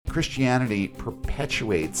Christianity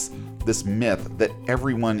perpetuates this myth that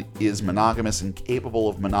everyone is monogamous and capable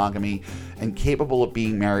of monogamy and capable of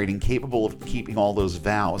being married and capable of keeping all those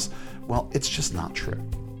vows. Well, it's just not true.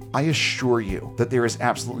 I assure you that there is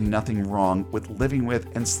absolutely nothing wrong with living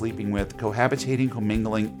with and sleeping with, cohabitating,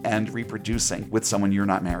 commingling, and reproducing with someone you're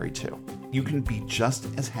not married to. You can be just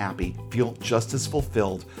as happy, feel just as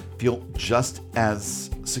fulfilled, feel just as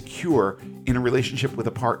secure in a relationship with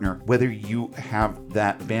a partner, whether you have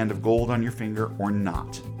that band of gold on your finger or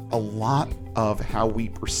not. A lot of how we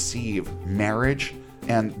perceive marriage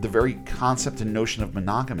and the very concept and notion of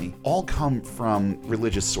monogamy all come from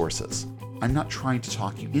religious sources. I'm not trying to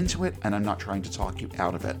talk you into it, and I'm not trying to talk you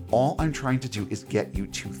out of it. All I'm trying to do is get you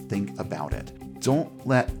to think about it. Don't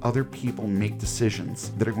let other people make decisions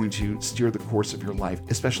that are going to steer the course of your life,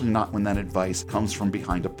 especially not when that advice comes from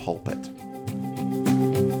behind a pulpit.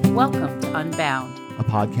 Welcome to Unbound, a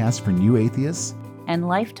podcast for new atheists and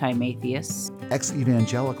lifetime atheists,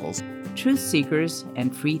 ex-evangelicals, truth seekers,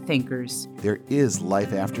 and free thinkers. There is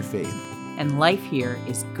life after faith. And life here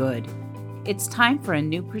is good. It's time for a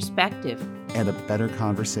new perspective. And a better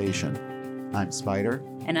conversation. I'm Spider.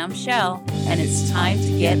 And I'm Shell. And it's time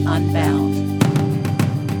to get unbound.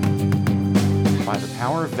 By the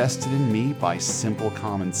power vested in me by simple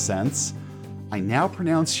common sense, I now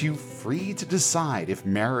pronounce you free to decide if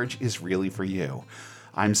marriage is really for you.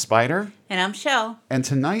 I'm Spider. And I'm Shell. And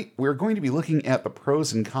tonight we're going to be looking at the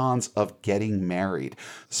pros and cons of getting married.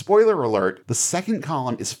 Spoiler alert, the second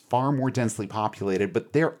column is far more densely populated,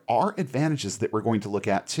 but there are advantages that we're going to look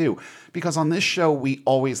at too, because on this show we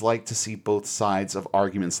always like to see both sides of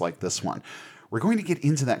arguments like this one. We're going to get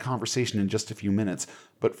into that conversation in just a few minutes,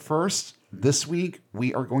 but first, this week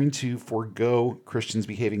we are going to forego Christians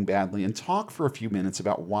behaving badly and talk for a few minutes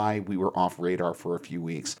about why we were off radar for a few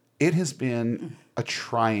weeks. It has been a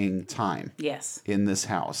trying time in this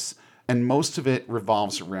house, and most of it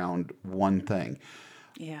revolves around one thing.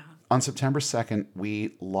 Yeah. On September 2nd,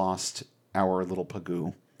 we lost our little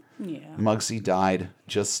Pagoo. Yeah. Muggsy died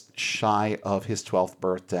just shy of his 12th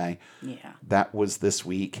birthday. Yeah. That was this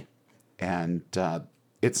week, and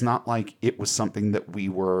it's not like it was something that we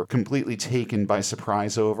were completely taken by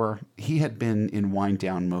surprise over. He had been in wind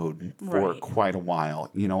down mode for quite a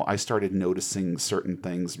while. You know, I started noticing certain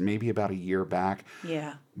things maybe about a year back.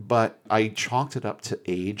 Yeah. But I chalked it up to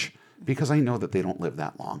age because I know that they don't live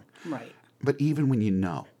that long. Right. But even when you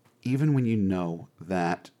know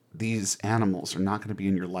that these animals are not going to be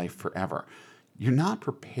in your life forever, you're not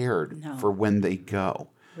prepared for when they go.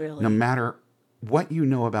 Really? No matter what you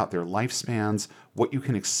know about their lifespans, what you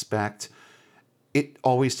can expect, it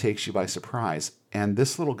always takes you by surprise. And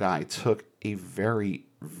this little guy took a very,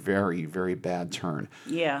 very, very bad turn.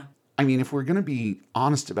 Yeah. I mean, if we're going to be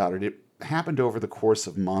honest about it, it happened over the course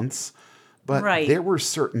of months, but there were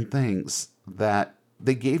certain things that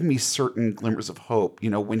they gave me certain glimmers of hope. You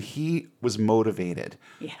know, when he was motivated,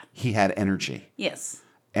 he had energy. Yes.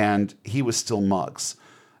 And he was still Muggs,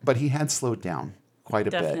 but he had slowed down quite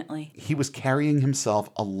a Definitely. bit. He was carrying himself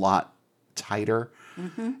a lot tighter.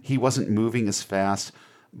 Mm-hmm. He wasn't moving as fast,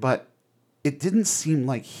 but it didn't seem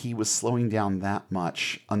like he was slowing down that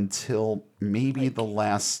much until maybe the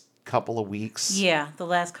last couple of weeks. Yeah, the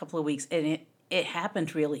last couple of weeks. And it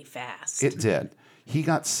happened really fast. It did. He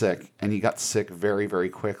got sick, and he got sick very, very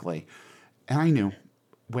quickly. And I knew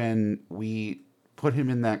when we put him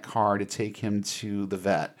in that car to take him to the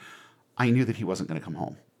vet, I knew that he wasn't going to come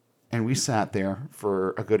home. And we sat there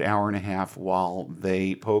for a good hour and a half while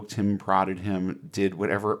they poked him, prodded him, did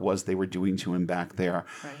whatever it was they were doing to him back there.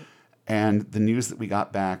 Right. And the news that we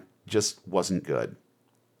got back just wasn't good.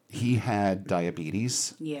 He had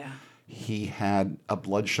diabetes. Yeah. He had a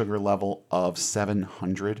blood sugar level of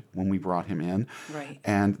 700 when we brought him in. Right.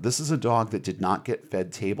 And this is a dog that did not get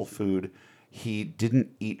fed table food. He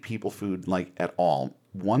didn't eat people food like at all.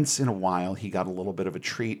 Once in a while, he got a little bit of a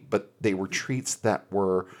treat, but they were treats that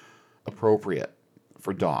were appropriate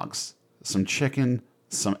for dogs. Some chicken,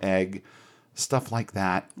 some egg, stuff like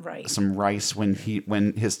that. Right. Some rice when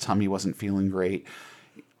his tummy wasn't feeling great.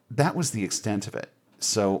 That was the extent of it.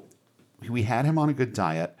 So we had him on a good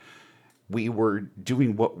diet. We were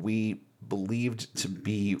doing what we believed to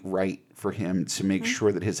be right for him to make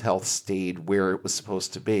sure that his health stayed where it was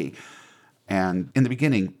supposed to be. And in the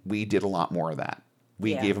beginning, we did a lot more of that.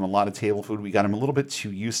 We gave him a lot of table food. We got him a little bit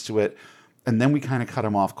too used to it. And then we kind of cut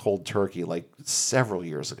him off cold turkey like several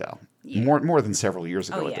years ago. Yeah. More than several years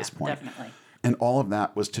ago at this point. Definitely. And all of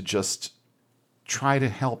that was to just try to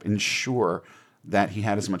help ensure that he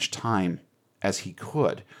had as much time as he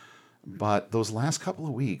could. But those last couple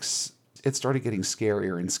of weeks, it started getting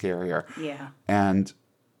scarier and scarier. Yeah. And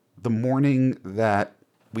the morning that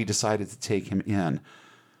we decided to take him in,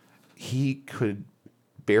 he could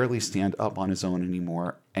barely stand up on his own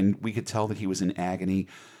anymore, and we could tell that he was in agony.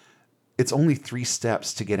 It's only 3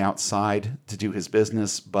 steps to get outside to do his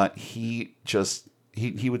business, but he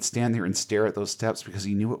would stand there and stare at those steps because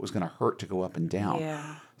he knew it was going to hurt to go up and down.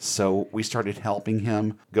 Yeah. So we started helping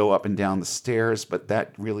him go up and down the stairs, but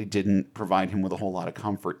that really didn't provide him with a whole lot of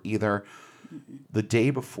comfort either. The day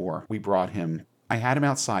before we brought him, I had him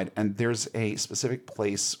outside, and there's a specific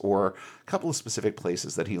place or a couple of specific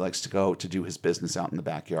places that he likes to go to do his business out in the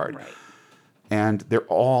backyard. Right. And they're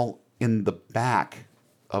all in the back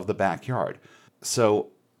of the backyard. So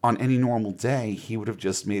on any normal day, he would have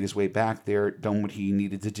just made his way back there, done what he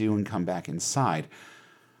needed to do, and come back inside.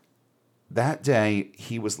 That day,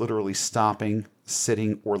 he was literally stopping,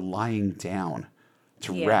 sitting, or lying down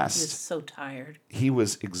to rest. He was so tired. He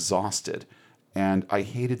was exhausted, and I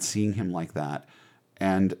hated seeing him like that.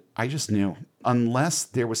 And I just knew, unless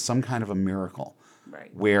there was some kind of a miracle,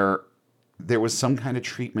 Right. where there was some kind of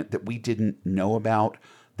treatment that we didn't know about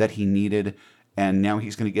that he needed, and now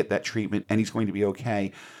he's going to get that treatment and he's going to be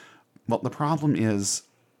okay. Well, the problem is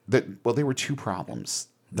that, well, there were 2 problems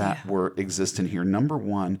that were existent here. Number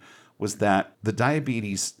one was that the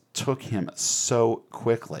diabetes took him so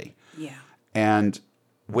quickly. Yeah. And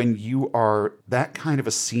when you are that kind of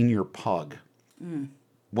a senior pug,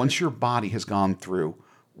 once your body has gone through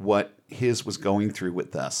what his was going through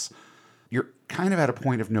with this, you're kind of at a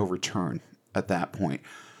point of no return at that point.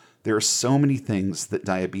 There are so many things that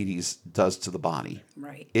diabetes does to the body.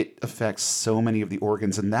 Right. It affects so many of the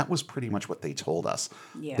organs, and that was pretty much what they told us.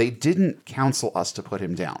 Yeah. They didn't counsel us to put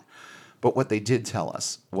him down. But what they did tell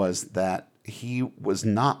us was that he was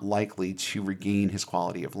not likely to regain his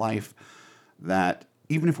quality of life, that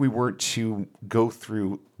even if we were to go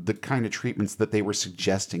through the kind of treatments that they were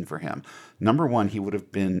suggesting for him, number one, he would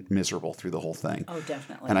have been miserable through the whole thing. Oh,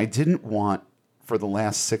 definitely. And I didn't want, for the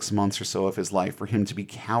last 6 months or so of his life, for him to be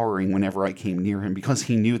cowering whenever I came near him because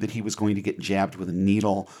he knew that he was going to get jabbed with a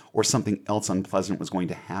needle or something else unpleasant was going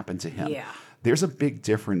to happen to him. Yeah. There's a big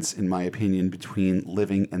difference, in my opinion, between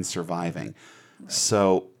living and surviving. Right.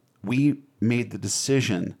 So we made the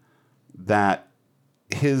decision that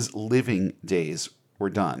his living days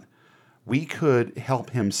were done. We could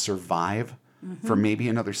help him survive for maybe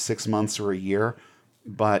another 6 months or a year,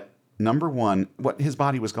 but number one, what his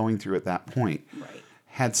body was going through at that point Right.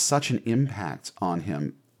 had such an impact on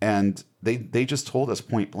him. And they just told us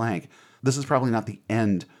point blank, this is probably not the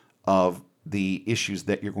end of the issues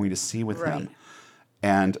that you're going to see with Right. him.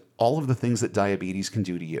 And all of the things that diabetes can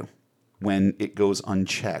do to you when it goes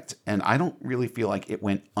unchecked. And I don't really feel like it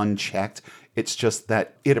went unchecked. It's just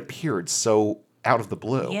that it appeared so out of the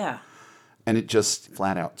blue. Yeah. And it just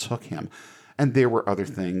flat out took him. And there were other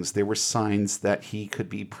things. There were signs that he could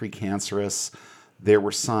be precancerous. There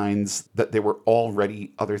were signs that there were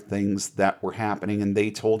already other things that were happening. And they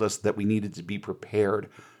told us that we needed to be prepared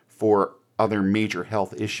for other major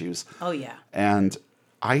health issues. Oh, yeah. And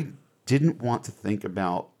I didn't want to think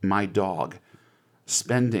about my dog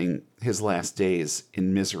spending his last days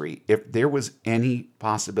in misery. If there was any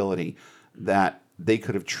possibility that they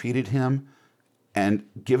could have treated him and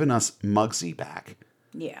given us Muggsy back,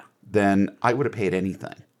 Yeah. then I would have paid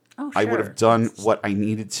anything. Oh, I would sure. have done what I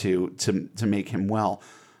needed to make him well.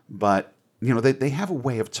 But, you know, they have a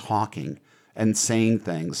way of talking and saying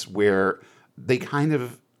things where they kind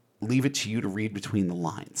of leave it to you to read between the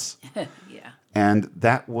lines. Yeah. And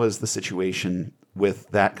that was the situation with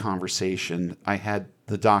that conversation. I had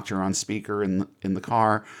the doctor on speaker in the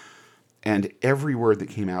car, and every word that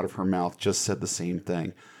came out of her mouth just said the same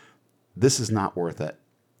thing. This is not worth it.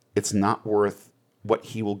 It's not worth what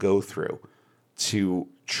he will go through to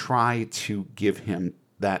try to give him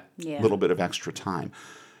that little bit of extra time.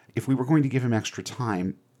 If we were going to give him extra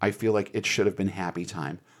time, I feel like it should have been happy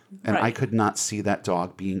time. And I Right. could not see that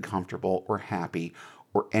dog being comfortable or happy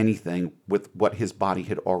or anything with what his body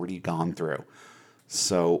had already gone through.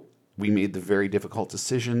 So we made the very difficult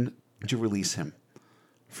decision to release him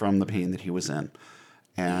from the pain that he was in.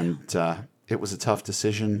 And it was a tough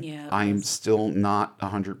decision. Yeah, it I'm was. still not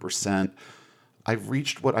 100%. I've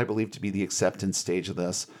reached what I believe to be the acceptance stage of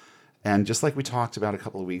this. And just like we talked about a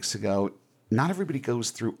couple of weeks ago, not everybody goes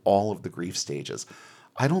through all of the grief stages.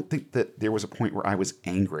 I don't think that there was a point where I was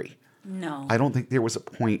angry. No. I don't think there was a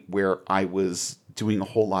point where I was doing a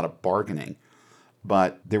whole lot of bargaining.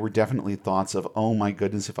 But there were definitely thoughts of, oh my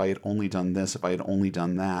goodness, if I had only done this, if I had only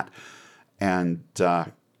done that. And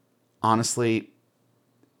honestly,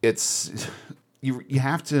 it's you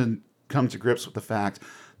have to come to grips with the fact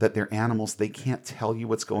that they're animals. They can't tell you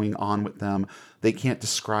what's going on with them. They can't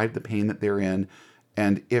describe the pain that they're in.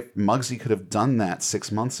 And if Muggsy could have done that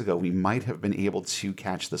 6 months ago, we might have been able to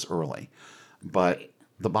catch this early. But Right.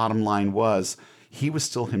 the bottom line was he was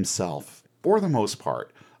still himself for the most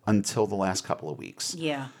part until the last couple of weeks.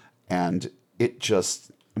 Yeah. And it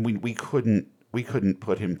just we couldn't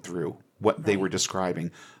put him through what they were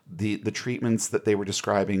describing. The treatments that they were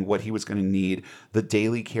describing, what he was going to need, the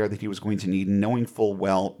daily care that he was going to need, knowing full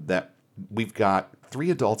well that we've got 3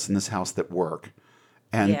 adults in this house that work.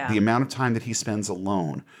 And Yeah. the amount of time that he spends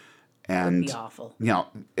alone, and Would be awful. you know,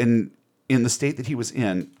 in the state that he was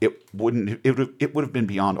in, it would have been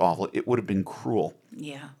beyond awful. It would have been cruel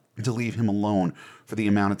Yeah. to leave him alone for the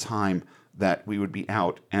amount of time that we would be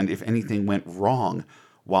out. And if anything went wrong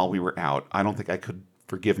while we were out, I don't think I could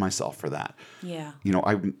forgive myself for that. Yeah. You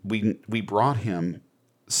know, we brought him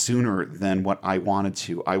sooner than what I wanted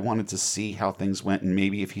to. I wanted to see how things went, and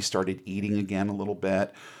maybe if he started eating again a little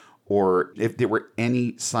bit, or if there were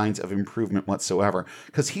any signs of improvement whatsoever,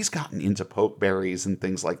 because he's gotten into pokeberries and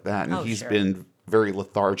things like that, and Oh, he's sure. been very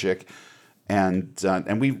lethargic, and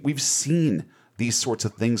we've seen these sorts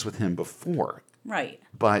of things with him before, Right.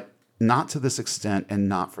 but not to this extent and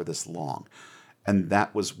not for this long. And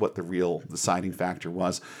that was what the real deciding factor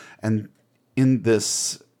was. And in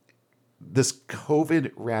this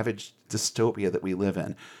COVID ravaged dystopia that we live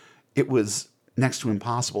in, it was next to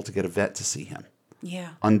impossible to get a vet to see him Yeah.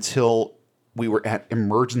 until we were at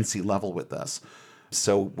emergency level with this.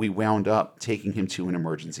 So we wound up taking him to an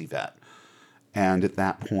emergency vet. And at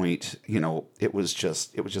that point, you know, it was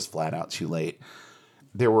just flat out too late.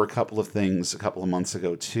 There were a couple of things a couple of months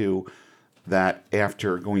ago too, that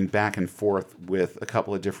after going back and forth with a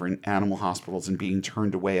couple of different animal hospitals and being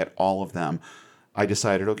turned away at all of them, I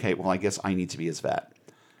decided, okay, well, I guess I need to be his vet,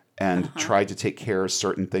 and tried to take care of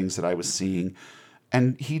certain things that I was seeing.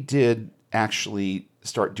 And he did actually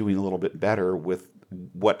start doing a little bit better with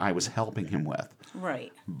what I was helping him with.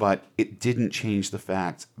 Right. But it didn't change the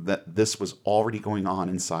fact that this was already going on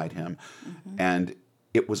inside him, and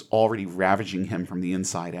it was already ravaging him from the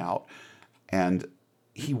inside out. And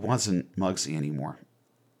he wasn't Muggsy anymore.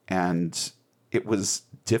 And it was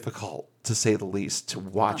difficult, to say the least, to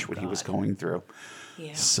watch what he was God. going through.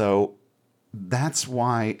 Yeah. So that's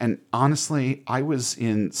why, and honestly, I was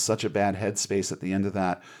in such a bad headspace at the end of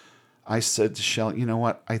that. I said to Shell, you know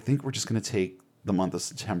what? I think we're just going to take the month of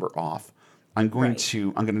September off. I'm going Right.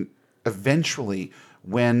 to eventually,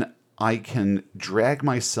 when I can drag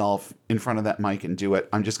myself in front of that mic and do it,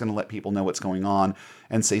 I'm just going to let people know what's going on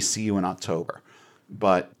and say, see you in October.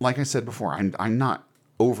 But like I said before, I'm not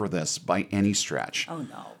over this by any stretch. Oh,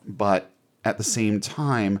 no. But at the same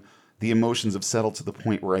time, the emotions have settled to the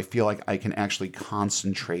point where I feel like I can actually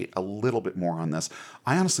concentrate a little bit more on this.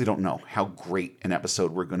 I honestly don't know how great an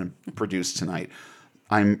episode we're going to produce tonight.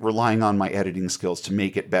 I'm relying on my editing skills to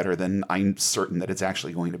make it better than I'm certain that it's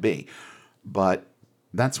actually going to be. But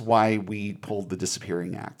that's why we pulled the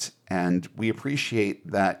Disappearing Act. And we appreciate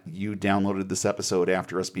that you downloaded this episode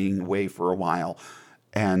after us being away for a while,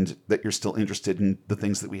 and that you're still interested in the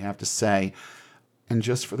things that we have to say. And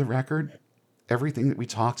just for the record, everything that we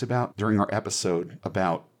talked about during our episode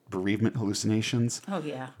about bereavement hallucinations, Oh,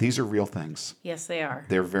 yeah. these are real things. Yes, they are.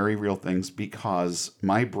 They're very real things, because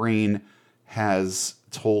my brain has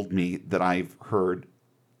told me that I've heard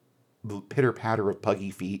the pitter-patter of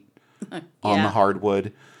puggy feet on Yeah. the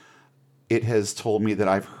hardwood. It has told me that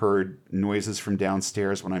I've heard noises from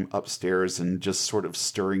downstairs when I'm upstairs and just sort of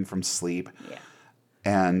stirring from sleep. Yeah.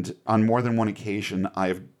 And on more than one occasion,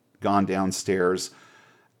 I've gone downstairs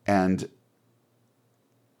and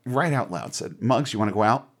right out loud said, Muggs, you want to go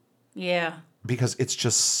out? Yeah. Because it's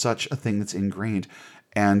just such a thing that's ingrained.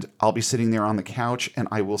 And I'll be sitting there on the couch and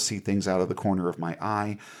I will see things out of the corner of my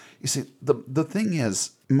eye. You see, the thing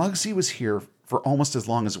is, Muggsy was here for almost as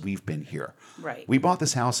long as we've been here. Right. We bought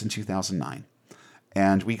this house in 2009.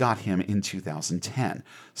 And we got him in 2010.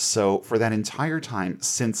 So for that entire time,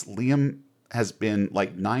 since Liam has been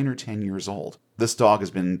like 9 or 10 years old, this dog has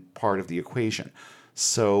been part of the equation.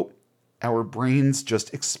 So our brains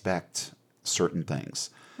just expect certain things.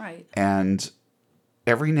 Right. And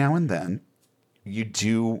every now and then, you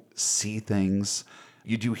do see things,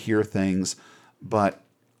 you do hear things, but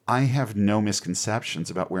I have no misconceptions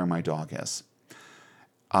about where my dog is.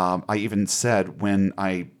 I even said, when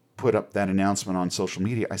I put up that announcement on social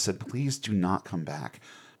media, I said, please do not come back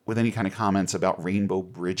with any kind of comments about rainbow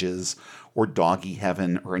bridges or doggy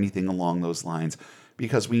heaven or anything along those lines,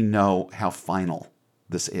 because we know how final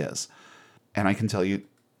this is. And I can tell you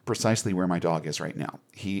precisely where my dog is right now.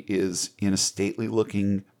 He is in a stately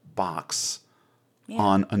looking box Yeah.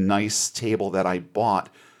 on a nice table that I bought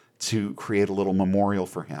to create a little memorial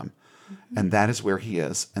for him. And that is where he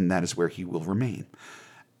is, and that is where he will remain.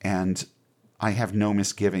 And I have no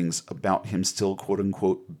misgivings about him still, quote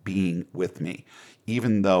unquote, being with me,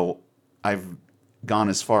 even though I've gone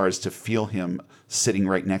as far as to feel him sitting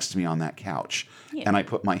right next to me on that couch. Yeah. And I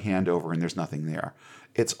put my hand over and there's nothing there.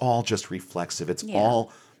 It's all just reflexive. It's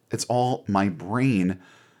all my brain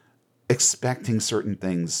expecting certain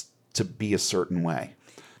things to be a certain way.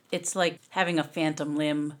 It's like having a phantom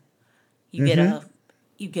limb. You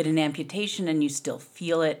get an amputation and you still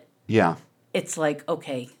feel it. Yeah. It's like,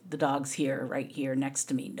 okay, the dog's here, right here next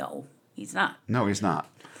to me. No, he's not. No, he's not.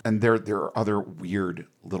 And there are other weird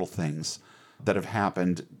little things that have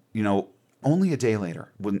happened, only a day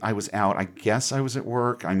later when I was out. I guess I was at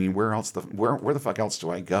work. I mean, where the fuck else do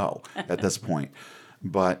I go at this point?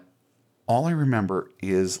 But all I remember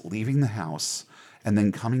is leaving the house and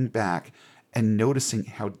then coming back and noticing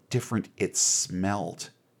how different it smelled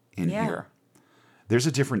in here. There's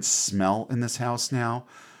a different smell in this house now.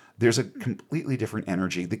 There's a completely different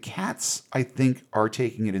energy. The cats, I think, are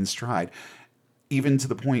taking it in stride, even to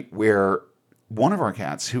the point where one of our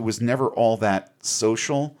cats, who was never all that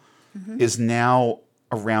social, is now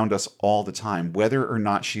around us all the time, whether or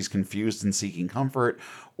not she's confused and seeking comfort,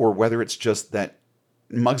 or whether it's just that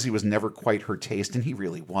Muggsy was never quite her taste, and he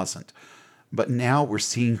really wasn't. But now we're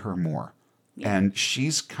seeing her more, and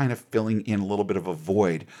she's kind of filling in a little bit of a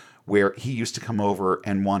void where he used to come over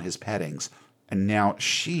and want his pettings. And now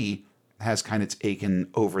she has kind of taken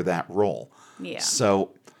over that role. Yeah.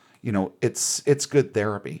 So, it's good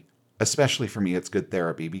therapy. Especially for me, it's good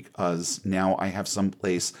therapy because now I have some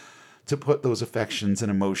place to put those affections and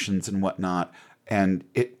emotions and whatnot. And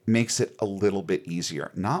it makes it a little bit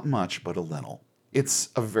easier. Not much, but a little. It's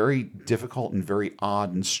a very difficult and very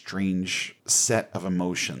odd and strange set of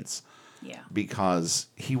emotions. Yeah. Because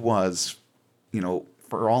he was,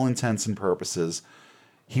 for all intents and purposes,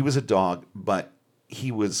 he was a dog, but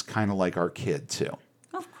he was kind of like our kid too.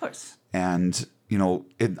 Of course. And,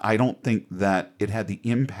 I don't think that it had the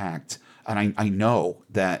impact, and I know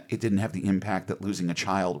that it didn't have the impact that losing a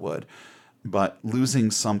child would, but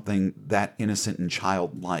losing something that innocent and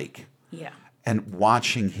childlike, and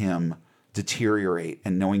watching him deteriorate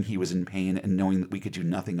and knowing he was in pain and knowing that we could do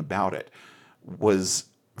nothing about it was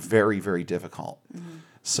very, very difficult. Mm-hmm.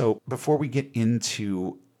 So before we get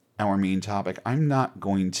into our main topic, I'm not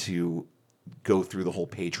going to go through the whole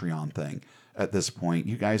Patreon thing at this point.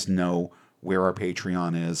 You guys know where our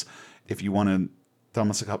Patreon is. If you want to thumb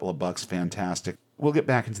us a couple of bucks, fantastic. We'll get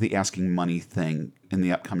back into the asking money thing in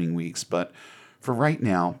the upcoming weeks. But for right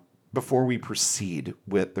now, before we proceed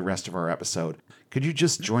with the rest of our episode, could you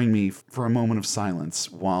just join me for a moment of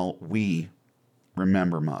silence while we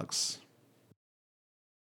remember Muggs?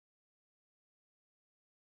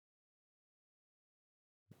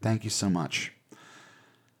 Thank you so much.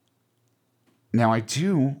 Now, I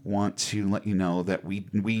do want to let you know that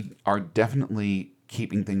we are definitely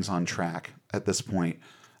keeping things on track at this point.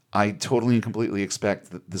 I totally and completely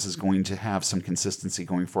expect that this is going to have some consistency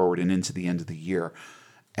going forward and into the end of the year.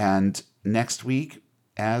 And next week,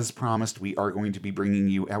 as promised, we are going to be bringing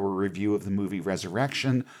you our review of the movie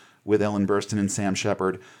Resurrection with Ellen Burstyn and Sam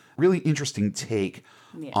Shepard. Really interesting take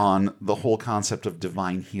on the whole concept of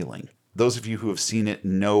divine healing. Those of you who have seen it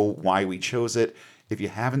know why we chose it. If you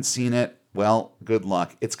haven't seen it, well, good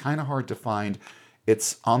luck. It's kind of hard to find.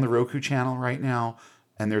 It's on the Roku channel right now,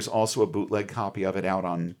 and there's also a bootleg copy of it out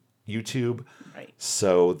on YouTube. Right.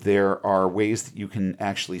 So there are ways that you can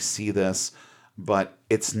actually see this, but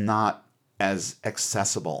it's not as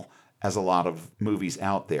accessible as a lot of movies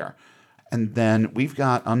out there. And then we've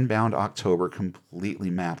got Unbound October completely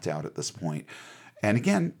mapped out at this point. And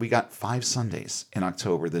again, we got 5 Sundays in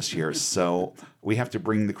October this year, so we have to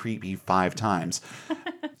bring the creepy 5 times.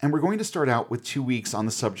 And we're going to start out with 2 weeks on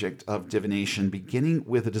the subject of divination, beginning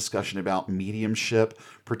with a discussion about mediumship,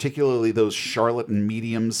 particularly those charlatan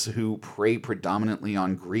mediums who prey predominantly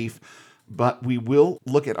on grief. But we will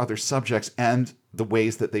look at other subjects and the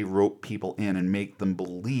ways that they rope people in and make them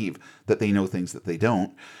believe that they know things that they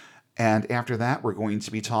don't. And after that, we're going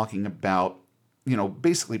to be talking about,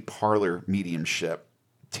 basically parlor mediumship,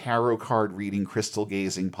 tarot card reading, crystal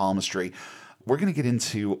gazing, palmistry. We're going to get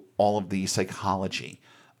into all of the psychology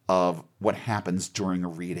of what happens during a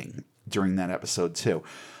reading during that episode too.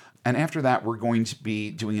 And after that, we're going to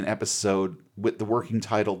be doing an episode with the working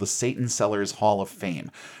title, The Satan Sellers Hall of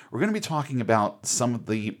Fame. We're going to be talking about some of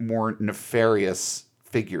the more nefarious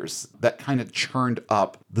figures that kind of churned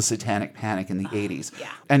up the satanic panic in the 80s.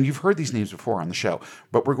 Yeah. And you've heard these names before on the show,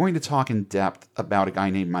 but we're going to talk in depth about a guy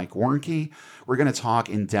named Mike Warnke. We're going to talk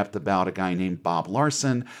in depth about a guy named Bob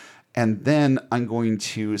Larson. And then I'm going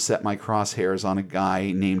to set my crosshairs on a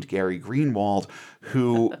guy named Gary Greenwald,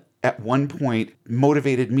 who at one point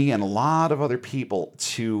motivated me and a lot of other people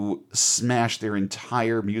to smash their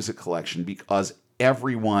entire music collection because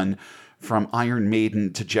everyone from Iron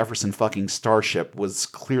Maiden to Jefferson fucking Starship was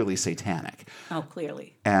clearly satanic. Oh,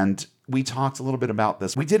 clearly. And we talked a little bit about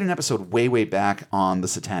this. We did an episode way, way back on the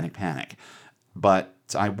Satanic Panic, but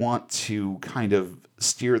I want to kind of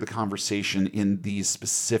steer the conversation in these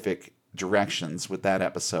specific directions with that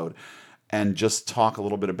episode and just talk a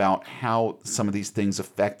little bit about how some of these things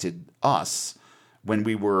affected us when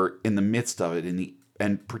we were in the midst of it,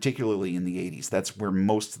 and particularly in the 80s. That's where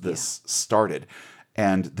most of this started.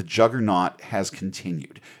 And the juggernaut has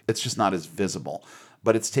continued. It's just not as visible,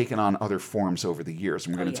 but it's taken on other forms over the years,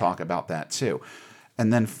 and we're going to talk about that too.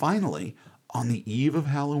 And then finally, on the eve of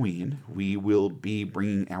Halloween, we will be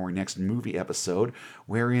bringing our next movie episode,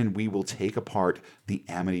 wherein we will take apart the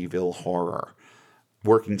Amityville Horror.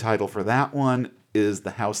 Working title for that one is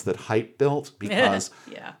The House That Hype Built, because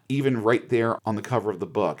even right there on the cover of the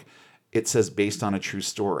book, it says based on a true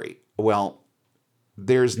story. Well,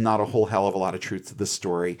 there's not a whole hell of a lot of truth to this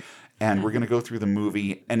story, and we're going to go through the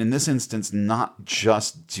movie, and in this instance, not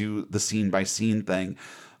just do the scene-by-scene thing,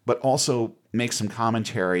 but also make some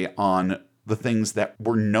commentary on the things that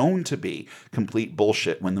were known to be complete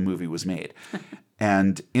bullshit when the movie was made.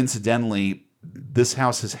 And incidentally, this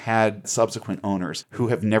house has had subsequent owners who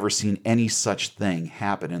have never seen any such thing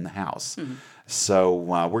happen in the house. So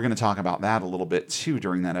we're going to talk about that a little bit too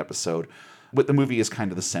during that episode. But the movie is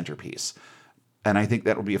kind of the centerpiece. And I think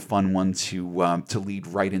that will be a fun one to lead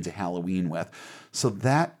right into Halloween with. So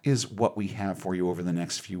that is what we have for you over the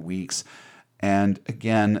next few weeks. And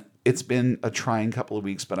again, it's been a trying couple of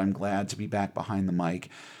weeks, but I'm glad to be back behind the mic.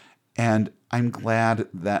 And I'm glad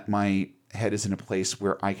that my head is in a place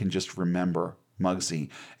where I can just remember Muggsy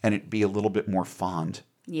and it be a little bit more fond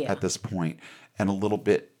at this point and a little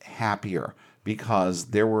bit happier, because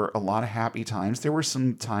there were a lot of happy times. There were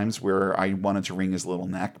some times where I wanted to wring his little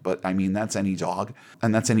neck, but I mean, that's any dog,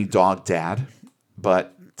 and that's any dog dad.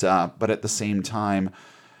 But at the same time,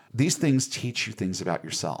 these things teach you things about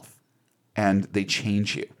yourself, and they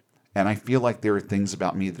change you. And I feel like there are things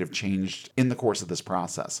about me that have changed in the course of this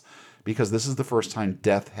process, because this is the first time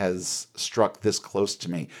death has struck this close to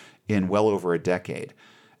me in well over a decade.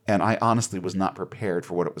 And I honestly was not prepared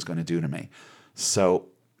for what it was going to do to me. So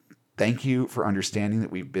thank you for understanding that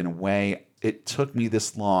we've been away. It took me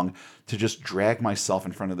this long to just drag myself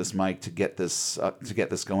in front of this mic to get this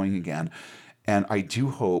going again. And I do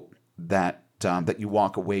hope that that you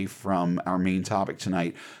walk away from our main topic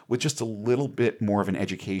tonight with just a little bit more of an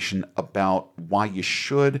education about why you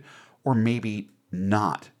should or maybe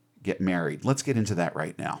not get married. Let's get into that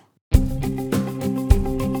right now.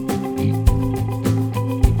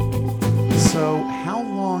 So, how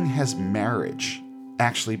long has marriage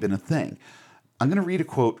actually been a thing? I'm going to read a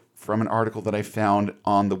quote from an article that I found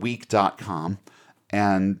on theweek.com,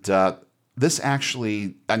 and this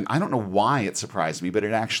actually, and I don't know why it surprised me, but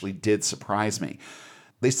it actually did surprise me.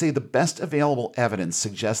 They say the best available evidence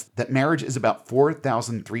suggests that marriage is about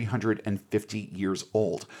 4,350 years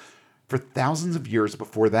old. For thousands of years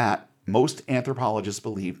before that, most anthropologists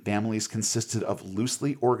believe families consisted of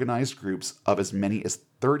loosely organized groups of as many as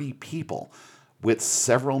 30 people, with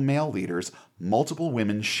several male leaders, multiple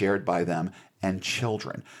women shared by them, and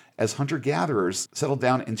children. As hunter-gatherers settled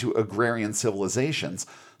down into agrarian civilizations,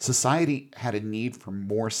 society had a need for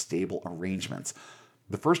more stable arrangements.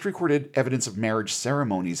 The first recorded evidence of marriage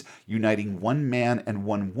ceremonies uniting one man and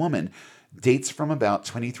one woman dates from about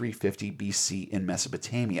 2350 BC in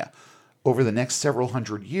Mesopotamia. Over the next several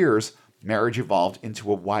hundred years, marriage evolved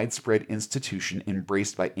into a widespread institution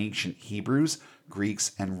embraced by ancient Hebrews,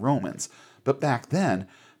 Greeks, and Romans. But back then,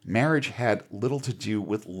 marriage had little to do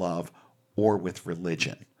with love or with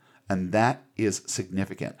religion. And that is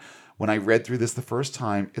significant. When I read through this the first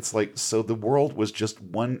time, it's like, so the world was just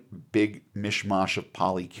one big mishmash of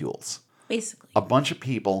polycules. Basically. A bunch of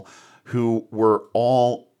people who were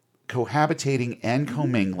all cohabitating and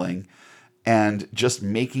commingling and just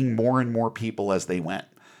making more and more people as they went.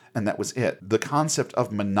 And that was it. The concept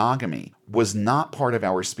of monogamy was not part of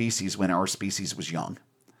our species when our species was young.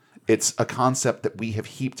 It's a concept that we have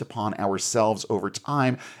heaped upon ourselves over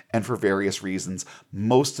time and for various reasons,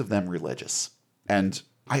 most of them religious. And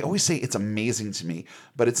I always say it's amazing to me,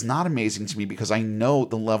 but it's not amazing to me because I know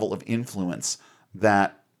the level of influence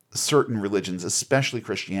that certain religions, especially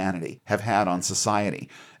Christianity, have had on society.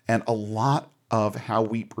 And a lot of how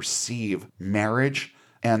we perceive marriage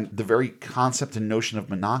and the very concept and notion of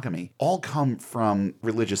monogamy all come from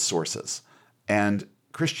religious sources. And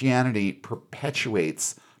Christianity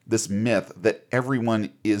perpetuates this myth that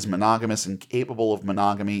everyone is monogamous and capable of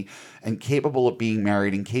monogamy and capable of being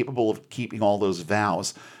married and capable of keeping all those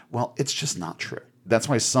vows. Well, it's just not true. That's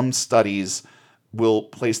why some studies will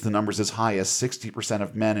place the numbers as high as 60%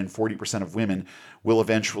 of men and 40% of women will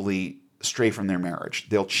eventually stray from their marriage.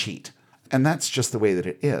 They'll cheat. And that's just the way that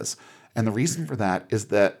it is. And the reason for that is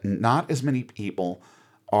that not as many people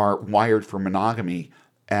are wired for monogamy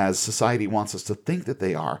as society wants us to think that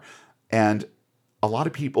they are. And a lot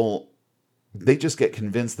of people, they just get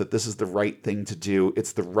convinced that this is the right thing to do.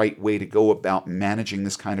 It's the right way to go about managing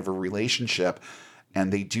this kind of a relationship.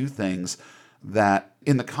 And they do things that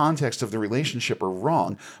in the context of the relationship are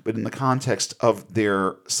wrong, but in the context of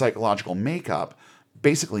their psychological makeup,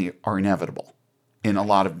 basically are inevitable. In a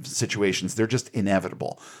lot of situations, they're just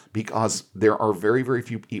inevitable because there are very, very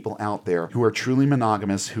few people out there who are truly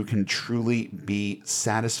monogamous, who can truly be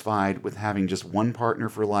satisfied with having just one partner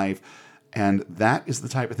for life. And that is the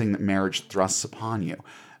type of thing that marriage thrusts upon you.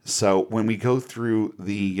 So when we go through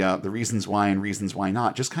the reasons why and reasons why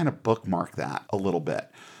not, just kind of bookmark that a little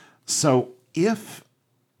bit. So if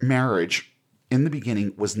marriage in the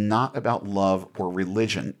beginning was not about love or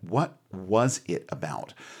religion, what was it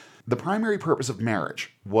about? The primary purpose of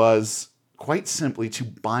marriage was quite simply to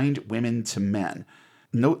bind women to men.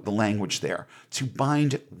 Note the language there. To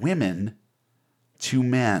bind women to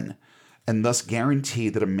men, and thus guarantee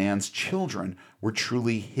that a man's children were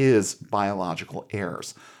truly his biological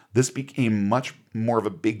heirs. This became much more of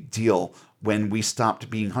a big deal when we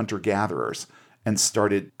stopped being hunter-gatherers and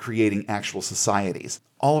started creating actual societies.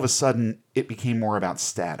 All of a sudden, it became more about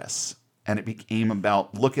status, and it became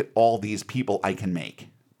about, look at all these people I can make.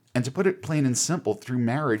 And to put it plain and simple, through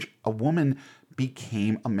marriage, a woman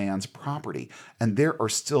became a man's property. And there are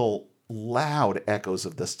still loud echoes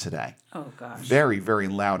of this today. Oh, gosh. Very, very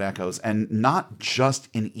loud echoes. And not just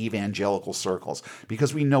in evangelical circles,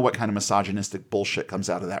 because we know what kind of misogynistic bullshit comes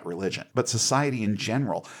out of that religion. But society in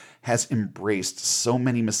general has embraced so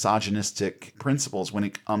many misogynistic principles when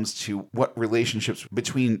it comes to what relationships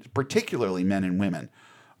between particularly men and women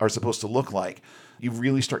are supposed to look like. You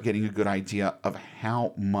really start getting a good idea of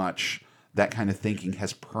how much that kind of thinking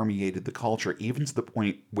has permeated the culture, even to the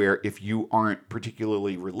point where if you aren't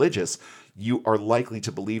particularly religious, you are likely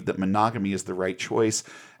to believe that monogamy is the right choice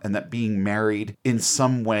and that being married in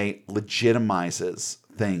some way legitimizes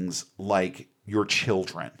things like your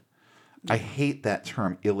children. I hate that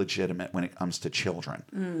term illegitimate when it comes to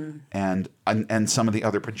children and some of the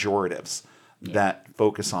other pejoratives that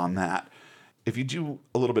focus on that. If you do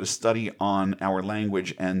a little bit of study on our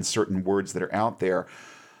language and certain words that are out there,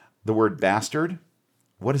 the word bastard,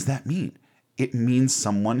 what does that mean? It means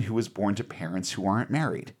someone who was born to parents who aren't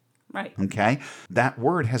married. Right. Okay? That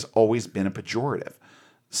word has always been a pejorative.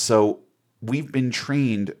 So we've been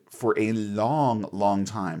trained for a long, long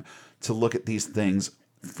time to look at these things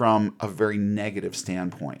from a very negative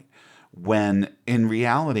standpoint, when in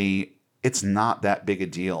reality, it's not that big a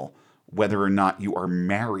deal whether or not you are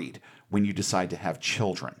married when you decide to have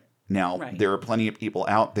children. Now, there are plenty of people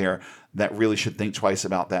out there that really should think twice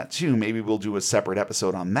about that too. Maybe we'll do a separate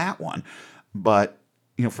episode on that one. But,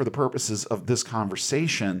 for the purposes of this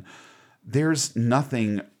conversation, there's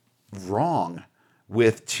nothing wrong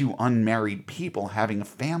with two unmarried people having a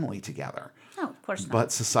family together. No, of course not.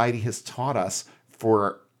 But society has taught us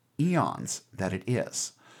for eons that it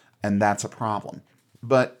is. And that's a problem.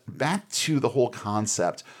 But back to the whole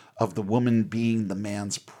concept of the woman being the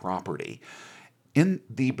man's property. In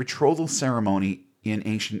the betrothal ceremony in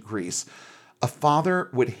ancient Greece, a father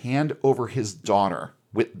would hand over his daughter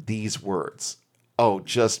with these words. Oh,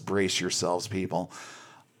 just brace yourselves, people.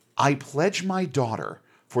 I pledge my daughter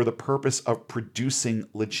for the purpose of producing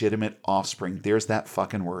legitimate offspring. There's that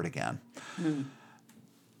fucking word again.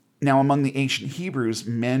 Now, among the ancient Hebrews,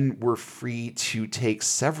 men were free to take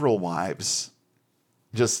several wives.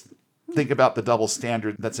 Just think about the double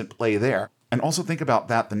standard that's in play there. And also think about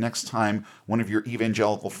that the next time one of your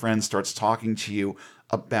evangelical friends starts talking to you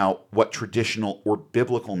about what traditional or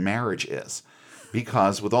biblical marriage is.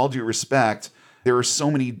 Because with all due respect, there are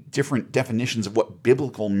so many different definitions of what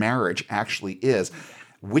biblical marriage actually is.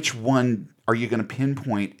 Which one are you going to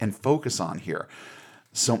pinpoint and focus on here?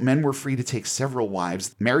 So men were free to take several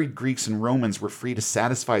wives. Married Greeks and Romans were free to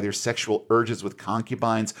satisfy their sexual urges with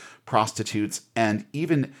concubines, prostitutes, and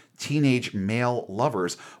even teenage male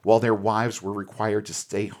lovers, while their wives were required to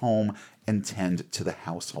stay home and tend to the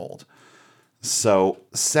household. So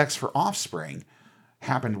sex for offspring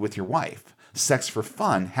happened with your wife. Sex for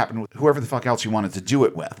fun happened with whoever the fuck else you wanted to do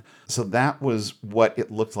it with. So that was what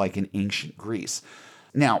it looked like in ancient Greece.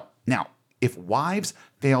 Now, If wives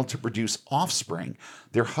failed to produce offspring,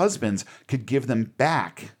 their husbands could give them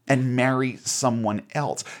back and marry someone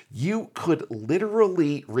else. You could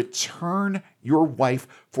literally return your wife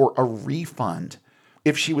for a refund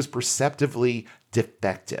if she was perceptively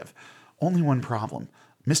defective. Only one problem.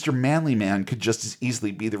 Mr. Manly Man could just as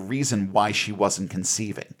easily be the reason why she wasn't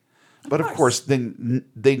conceiving. But of course,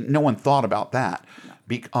 no one thought about that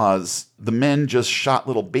because the men just shot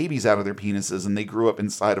little babies out of their penises and they grew up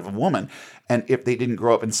inside of a woman. And if they didn't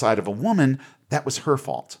grow up inside of a woman, that was her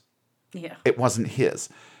fault. Yeah. It wasn't his.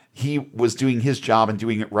 He was doing his job and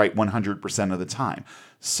doing it right 100% of the time.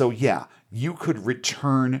 So yeah, you could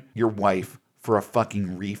return your wife for a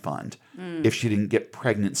fucking refund if she didn't get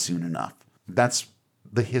pregnant soon enough. That's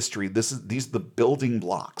the history. These are the building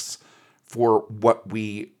blocks for what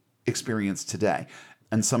we experience today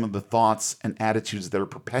and some of the thoughts and attitudes that are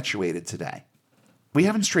perpetuated today. We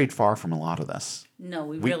haven't strayed far from a lot of this. No,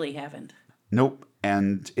 we really haven't. Nope.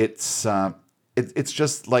 And it's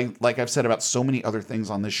just like I've said about so many other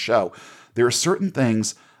things on this show. There are certain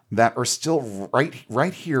things that are still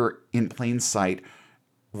right here in plain sight,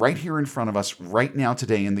 right here in front of us, right now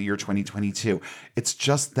today in the year 2022. It's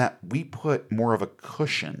just that we put more of a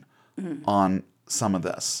cushion on some of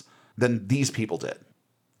this than these people did.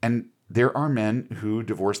 And there are men who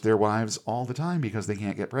divorce their wives all the time because they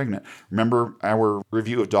can't get pregnant. Remember our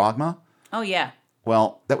review of Dogma? Oh, yeah.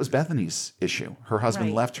 Well, that was Bethany's issue. Her husband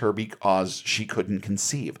Right. left her because she couldn't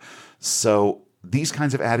conceive. So these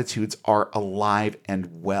kinds of attitudes are alive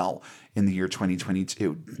and well in the year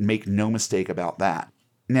 2022. Make no mistake about that.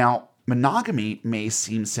 Now, monogamy may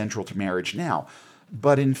seem central to marriage now,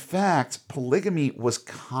 but in fact, polygamy was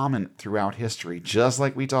common throughout history, just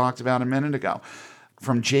like we talked about a minute ago.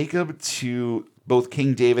 From Jacob to both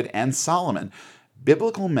King David and Solomon,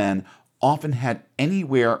 biblical men often had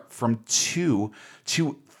anywhere from 2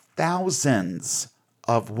 to thousands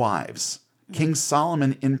of wives. King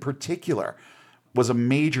Solomon, in particular, was a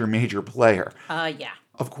major player. Yeah.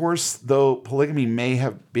 Of course, though polygamy may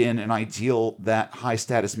have been an ideal that high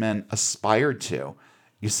status men aspired to,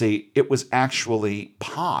 you see, it was actually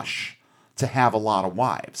posh to have a lot of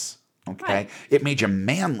wives. Okay? Right. It made you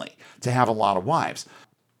manly to have a lot of wives.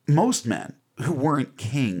 Most men who weren't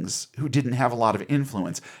kings, who didn't have a lot of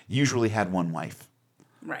influence, usually had one wife.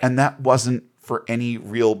 Right. And that wasn't for any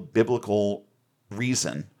real biblical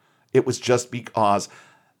reason. It was just because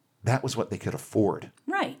that was what they could afford.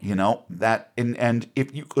 Right. You know, that and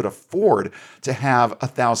if you could afford to have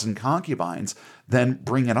 1,000 concubines, then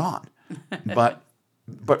bring it on. But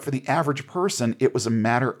for the average person, it was a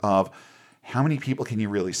matter of how many people can you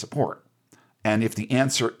really support? And if the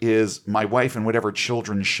answer is my wife and whatever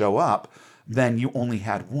children show up, then you only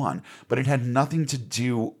had one. But it had nothing to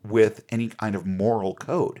do with any kind of moral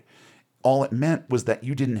code. All it meant was that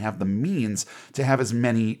you didn't have the means to have as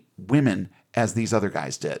many women as these other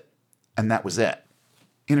guys did. And that was it.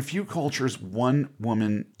 In a few cultures, one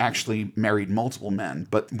woman actually married multiple men,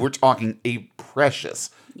 but we're talking a precious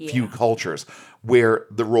few cultures where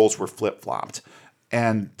the roles were flip-flopped.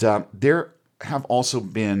 And there have also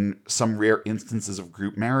been some rare instances of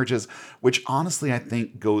group marriages, which honestly I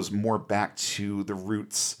think goes more back to the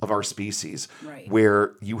roots of our species, Right.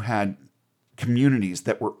 where you had communities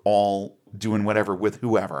that were all doing whatever with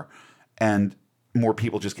whoever, and more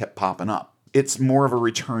people just kept popping up. It's more of a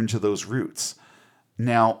return to those roots.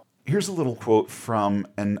 Now, here's a little quote from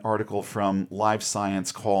an article from Live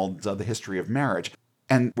Science called The History of Marriage.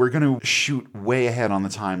 And we're going to shoot way ahead on the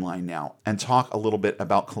timeline now and talk a little bit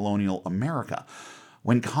about colonial America.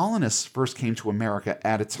 When colonists first came to America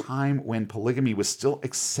at a time when polygamy was still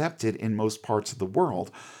accepted in most parts of the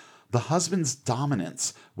world, the husband's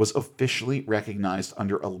dominance was officially recognized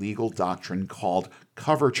under a legal doctrine called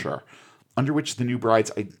coverture, under which the new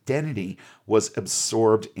bride's identity was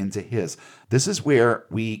absorbed into his. This is where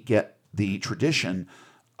we get the tradition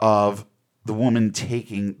of the woman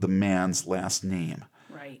taking the man's last name.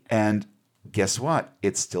 Right. And guess what?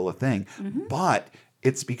 It's still a thing, but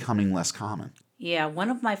it's becoming less common. Yeah, one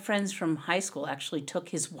of my friends from high school actually took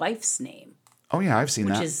his wife's name, Oh, yeah, I've seen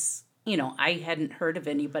which that. is, I hadn't heard of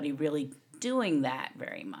anybody really doing that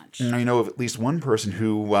very much. And I know of at least one person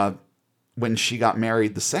who, when she got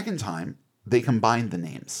married the second time, they combined the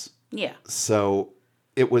names. Yeah. So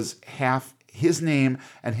it was half his name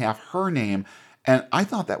and half her name. And I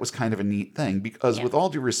thought that was kind of a neat thing because, with all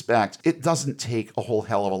due respect, it doesn't take a whole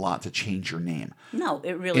hell of a lot to change your name. No,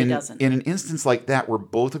 it really doesn't. In an instance like that where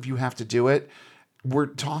both of you have to do it, we're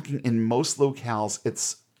talking in most locales,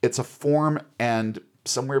 it's a form and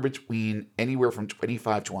somewhere between anywhere from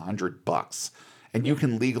 $25 to $100. And you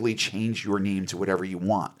can legally change your name to whatever you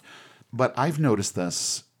want. But I've noticed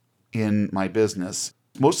this in my business,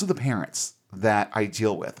 most of the parents that I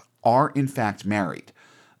deal with are in fact married.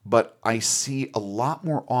 But I see a lot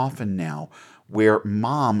more often now where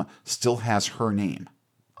mom still has her name.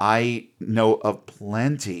 I know of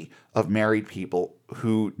plenty of married people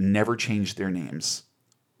who never changed their names.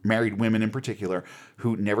 Married women in particular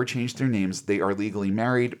who never changed their names. They are legally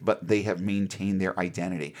married, but they have maintained their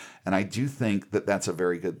identity. And I do think that that's a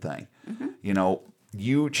very good thing. You know,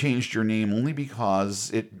 you changed your name only because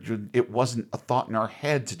it wasn't a thought in our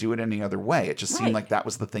head to do it any other way. It just seemed Right. like that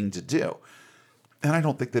was the thing to do. And I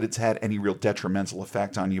don't think that it's had any real detrimental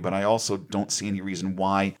effect on you, but I also don't see any reason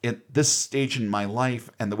why, at this stage in my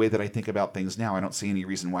life and the way that I think about things now, I don't see any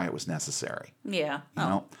reason why it was necessary. Yeah. You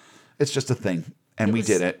know, it's just a thing. And It we was-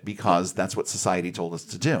 did it because that's what society told us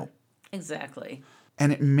to do. Exactly.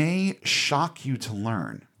 And it may shock you to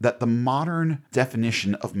learn that the modern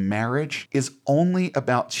definition of marriage is only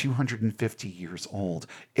about 250 years old.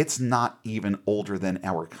 It's not even older than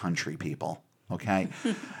our country, people. Okay?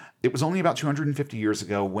 It was only about 250 years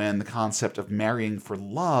ago when the concept of marrying for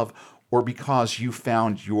love or because you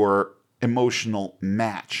found your emotional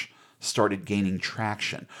match started gaining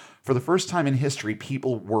traction. For the first time in history,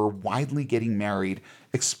 people were widely getting married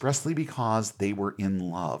expressly because they were in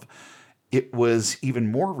love. It was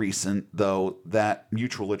even more recent, though, that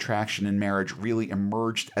mutual attraction in marriage really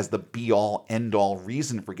emerged as the be-all, end-all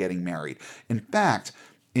reason for getting married. In fact,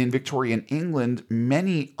 in Victorian England,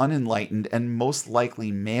 many unenlightened and most likely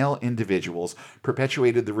male individuals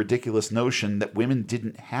perpetuated the ridiculous notion that women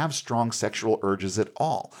didn't have strong sexual urges at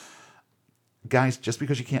all. Guys, just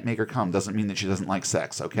because you can't make her come doesn't mean that she doesn't like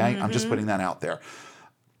sex, okay? I'm just putting that out there.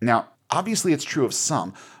 Now, obviously it's true of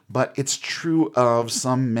some, but it's true of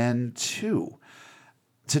some men too.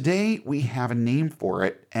 Today, we have a name for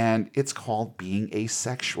it, and it's called being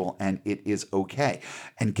asexual, and it is okay.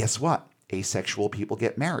 And guess what? Asexual people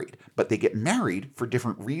get married, but they get married for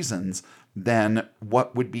different reasons than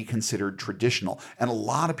what would be considered traditional. And a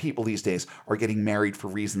lot of people these days are getting married for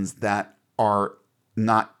reasons that are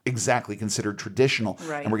not exactly considered traditional.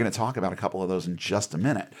 Right. And we're going to talk about a couple of those in just a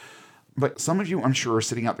minute. But some of you, I'm sure, are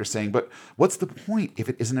sitting out there saying, but what's the point if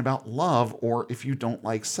it isn't about love or if you don't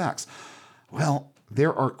like sex? Well,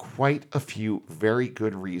 there are quite a few very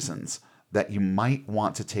good reasons that you might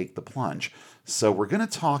want to take the plunge. So we're going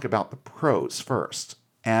to talk about the pros first.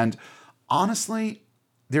 And honestly,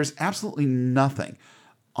 there's absolutely nothing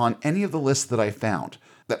on any of the lists that I found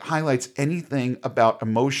that highlights anything about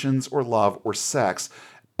emotions or love or sex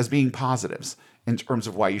as being positives in terms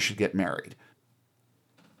of why you should get married.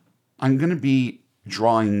 I'm going to be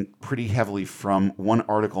drawing pretty heavily from one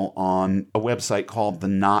article on a website called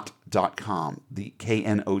theknot.com, the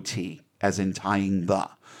K-N-O-T, as in tying the.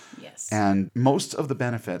 Yes. And most of the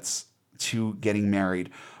benefits to getting married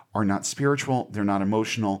are not spiritual, they're not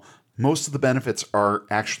emotional. Most of the benefits are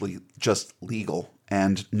actually just legal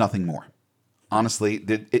and nothing more. Honestly,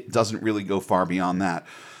 it doesn't really go far beyond that.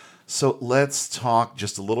 So let's talk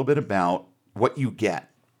just a little bit about what you get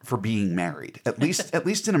for being married, at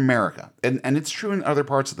least in America. And it's true in other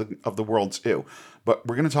parts of the world too. But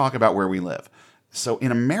we're going to talk about where we live. So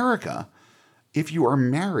in America, if you are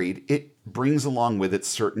married, it brings along with it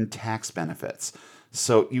certain tax benefits.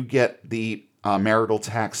 So you get the marital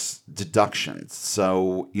tax deductions.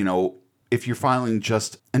 So, you know, if you're filing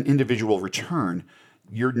just an individual return,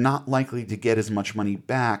 you're not likely to get as much money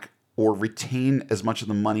back or retain as much of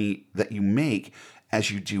the money that you make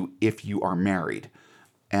as you do if you are married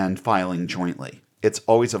and filing jointly. It's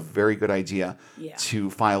always a very good idea to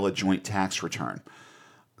file a joint tax return.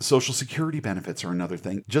 Social Security benefits are another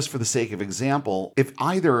thing. Just for the sake of example, if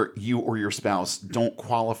either you or your spouse don't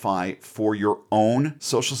qualify for your own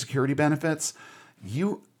Social Security benefits,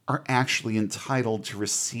 you are actually entitled to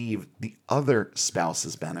receive the other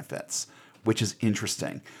spouse's benefits, which is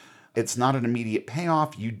interesting. It's not an immediate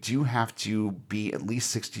payoff. You do have to be at least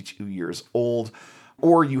 62 years old,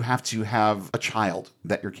 or you have to have a child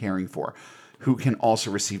that you're caring for who can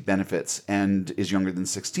also receive benefits and is younger than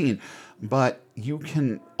 16. But you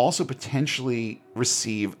can also potentially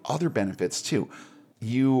receive other benefits too.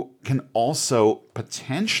 You can also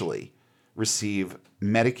potentially receive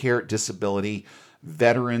Medicare, disability,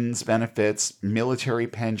 veterans benefits, military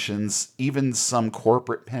pensions, even some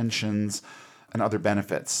corporate pensions and other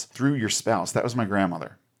benefits through your spouse. That was my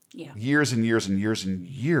grandmother. Yeah. Years and years and years and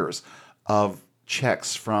years of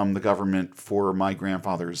checks from the government for my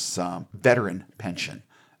grandfather's veteran pension.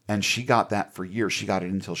 And she got that for years. She got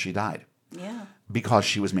it until she died Yeah. because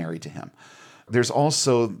she was married to him. There's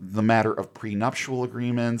also the matter of prenuptial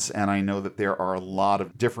agreements, and I know that there are a lot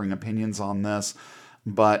of differing opinions on this,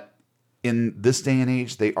 but in this day and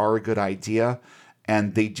age, they are a good idea.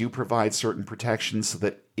 And they do provide certain protections so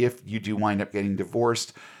that if you do wind up getting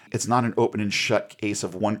divorced, it's not an open and shut case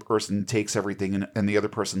of one person takes everything and the other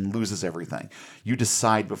person loses everything. You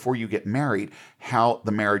decide before you get married how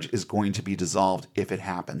the marriage is going to be dissolved if it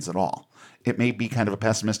happens at all. It may be kind of a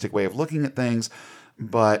pessimistic way of looking at things,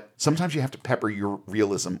 but sometimes you have to pepper your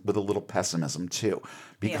realism with a little pessimism too,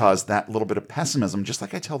 because that little bit of pessimism, just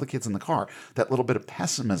like I tell the kids in the car, that little bit of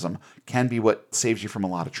pessimism can be what saves you from a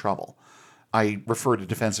lot of trouble. I refer to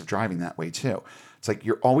defensive driving that way too. It's like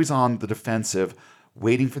you're always on the defensive,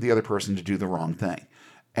 waiting for the other person to do the wrong thing.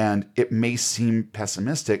 And it may seem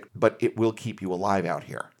pessimistic, but it will keep you alive out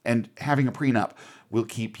here. And having a prenup will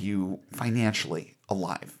keep you financially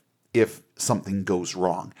alive if something goes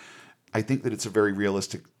wrong. I think that it's a very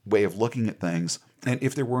realistic way of looking at things. And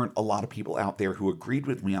if there weren't a lot of people out there who agreed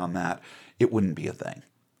with me on that, it wouldn't be a thing.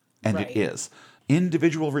 And it is.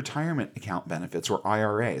 Individual retirement account benefits, or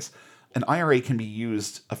IRAs. An IRA can be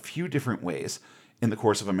used a few different ways in the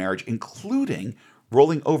course of a marriage, including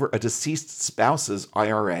rolling over a deceased spouse's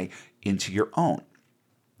IRA into your own.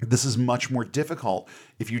 This is much more difficult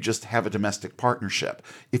if you just have a domestic partnership.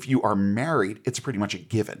 If you are married, it's pretty much a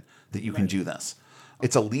given that you can do this.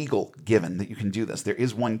 It's a legal given that you can do this. There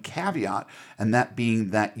is one caveat, and that being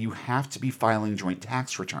that you have to be filing joint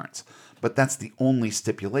tax returns. But that's the only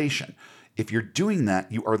stipulation. If you're doing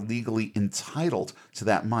that, you are legally entitled to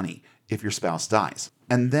that money if your spouse dies.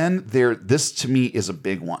 And then this to me is a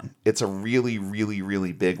big one. It's a really, really,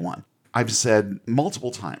 really big one. I've said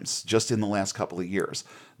multiple times just in the last couple of years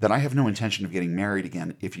that I have no intention of getting married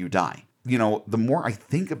again if you die. You know, the more I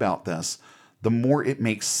think about this, the more it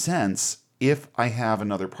makes sense if I have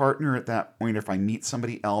another partner at that point, or if I meet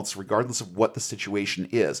somebody else, regardless of what the situation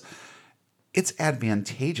is. It's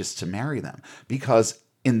advantageous to marry them because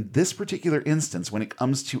in this particular instance, when it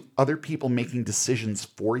comes to other people making decisions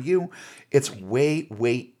for you, it's way,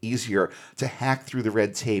 way easier to hack through the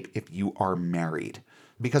red tape if you are married.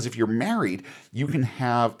 Because if you're married, you can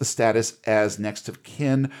have the status as next of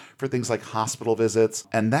kin for things like hospital visits,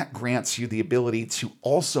 and that grants you the ability to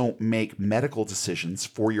also make medical decisions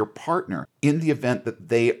for your partner in the event that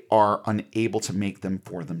they are unable to make them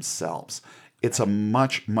for themselves. It's a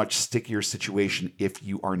much, much stickier situation if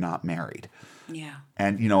you are not married. Yeah.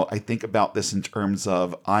 And, you know, I think about this in terms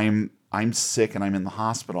of I'm sick and I'm in the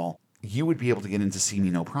hospital. You would be able to get in to see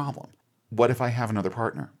me no problem. What if I have another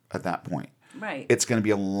partner at that point? Right. It's going to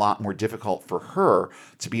be a lot more difficult for her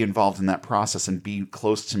to be involved in that process and be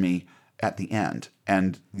close to me at the end.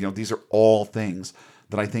 And, you know, these are all things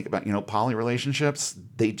that I think about. You know, poly relationships,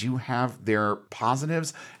 they do have their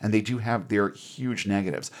positives and they do have their huge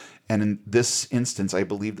negatives. And in this instance, I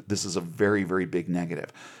believe that this is a very, very big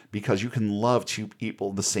negative because you can love two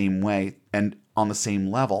people the same way and on the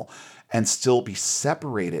same level and still be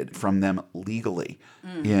separated from them legally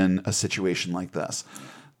in a situation like this.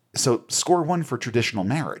 So score one for traditional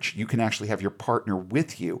marriage. You can actually have your partner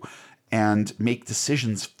with you and make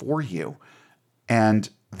decisions for you. And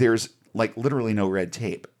there's like literally no red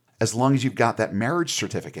tape. As long as you've got that marriage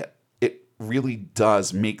certificate, it really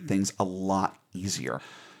does make things a lot easier.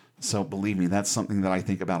 So believe me, that's something that I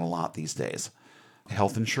think about a lot these days.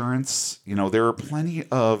 Health insurance, you know, there are plenty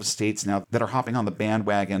of states now that are hopping on the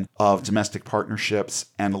bandwagon of domestic partnerships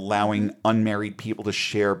and allowing unmarried people to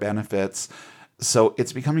share benefits. So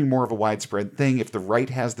it's becoming more of a widespread thing. If the right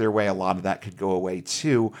has their way, a lot of that could go away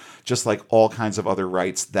too, just like all kinds of other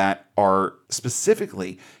rights that are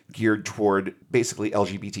specifically geared toward basically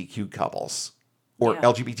LGBTQ couples or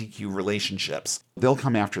LGBTQ relationships. They'll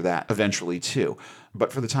come after that eventually too.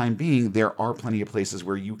 But for the time being, there are plenty of places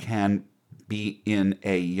where you can be in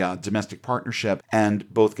a domestic partnership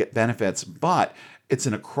and both get benefits, but it's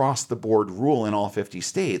an across-the-board rule in all 50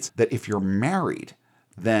 states that if you're married,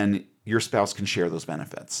 then your spouse can share those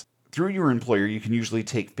benefits. Through your employer, you can usually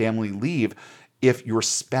take family leave if your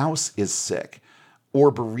spouse is sick,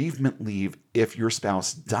 or bereavement leave if your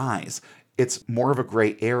spouse dies. It's more of a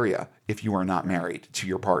gray area if you are not married to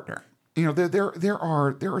your partner. You know, there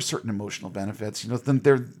are certain emotional benefits. You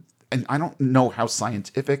know, and I don't know how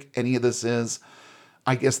scientific any of this is.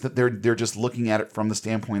 I guess that they're just looking at it from the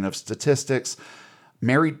standpoint of statistics.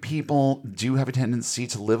 Married people do have a tendency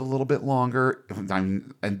to live a little bit longer,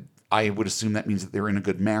 and I would assume that means that they're in a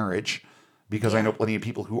good marriage, because I know plenty of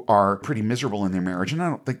people who are pretty miserable in their marriage, and I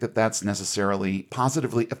don't think that that's necessarily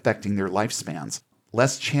positively affecting their lifespans.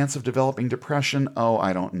 Less chance of developing depression? Oh,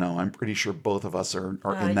 I don't know. I'm pretty sure both of us are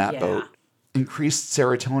in that boat. increased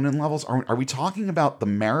serotonin levels? Are we talking about the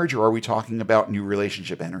marriage, or are we talking about new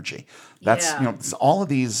relationship energy? That's, Yeah. all of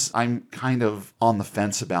these I'm kind of on the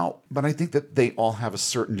fence about, but I think that they all have a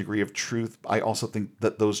certain degree of truth. I also think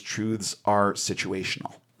that those truths are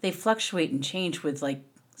situational. They fluctuate and change with like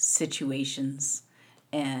situations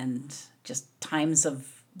and just times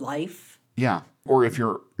of life. Yeah. Or if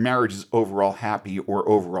your marriage is overall happy or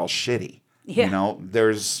overall shitty. Yeah.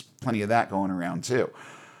 There's plenty of that going around too.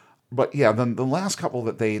 But yeah, then the last couple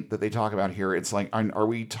that they talk about here, it's like, are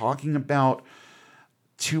we talking about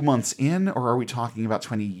 2 months in, or are we talking about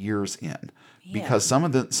 20 years in? Because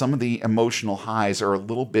Yeah. some of the emotional highs are a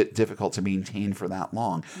little bit difficult to maintain for that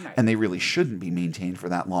long, Right. and they really shouldn't be maintained for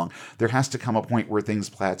that long. There has to come a point where things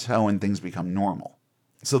plateau and things become normal.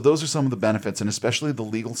 So those are some of the benefits, and especially the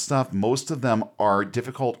legal stuff. Most of them are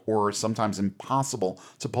difficult or sometimes impossible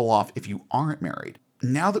to pull off if you aren't married.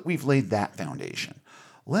 Now that we've laid that foundation,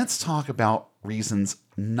 let's talk about reasons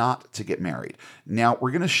not to get married. Now,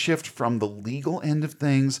 we're going to shift from the legal end of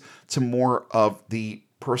things to more of the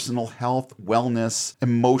personal health, wellness,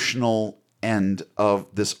 emotional end of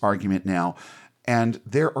this argument now. And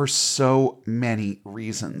there are so many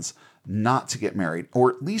reasons not to get married,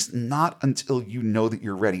 or at least not until you know that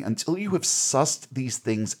you're ready, until you have sussed these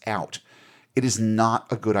things out. It is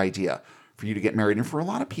not a good idea for you to get married. And for a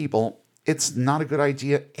lot of people, it's not a good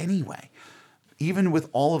idea anyway. Even with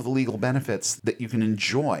all of the legal benefits that you can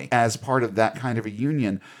enjoy as part of that kind of a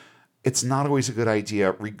union, it's not always a good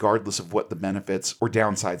idea, regardless of what the benefits or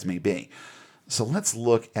downsides may be. So let's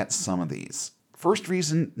look at some of these. First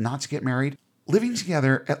reason not to get married: living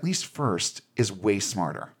together, at least first, is way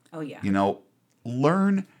smarter. Oh, yeah.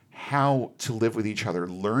 Learn how to live with each other,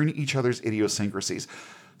 learn each other's idiosyncrasies,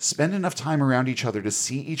 spend enough time around each other to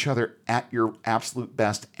see each other at your absolute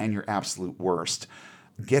best and your absolute worst.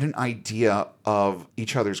 Get an idea of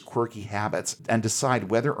each other's quirky habits and decide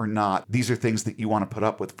whether or not these are things that you want to put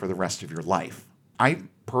up with for the rest of your life. I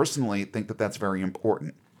personally think that that's very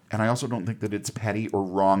important. And I also don't think that it's petty or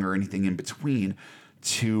wrong or anything in between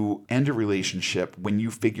to end a relationship when you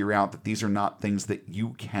figure out that these are not things that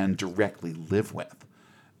you can directly live with.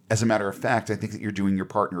 As a matter of fact, I think that you're doing your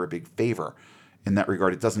partner a big favor in that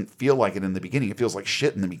regard. It doesn't feel like it in the beginning. It feels like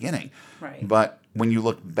shit in the beginning. Right. But when you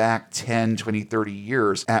look back 10, 20, 30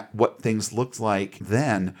 years at what things looked like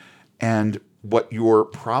then and what your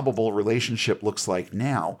probable relationship looks like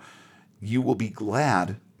now, you will be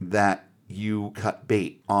glad that you cut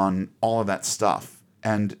bait on all of that stuff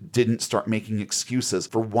and didn't start making excuses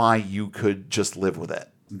for why you could just live with it.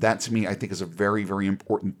 That, to me, I think is a very, very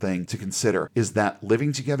important thing to consider, is that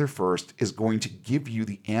living together first is going to give you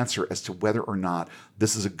the answer as to whether or not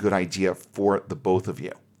this is a good idea for the both of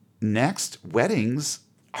you. Next, weddings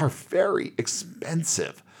are very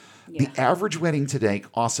expensive. Yeah. The average wedding today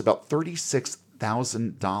costs about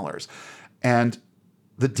 $36,000. And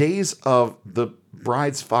the days of the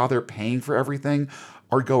bride's father paying for everything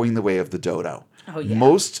are going the way of the dodo. Oh, yeah.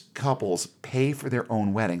 Most couples pay for their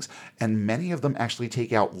own weddings, and many of them actually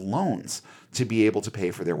take out loans to be able to pay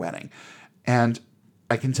for their wedding. And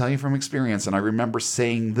I can tell you from experience, and I remember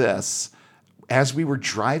saying this as we were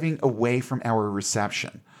driving away from our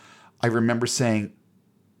reception, I remember saying,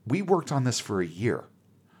 we worked on this for a year,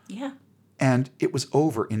 Yeah. and it was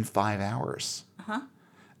over in 5 hours. Uh-huh.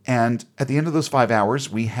 And at the end of those 5 hours,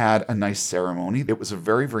 we had a nice ceremony. It was a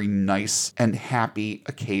very, very nice and happy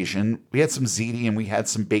occasion. We had some ziti and we had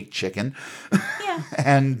some baked chicken. Yeah.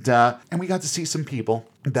 And we got to see some people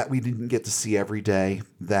that we didn't get to see every day,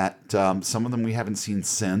 that some of them we haven't seen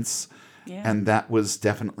since. Yeah. And that was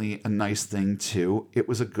definitely a nice thing, too. It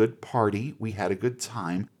was a good party. We had a good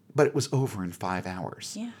time, but it was over in 5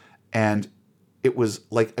 hours. Yeah. And it was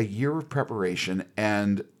like a year of preparation,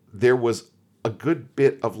 and there was a good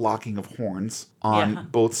bit of locking of horns on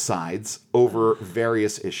both sides over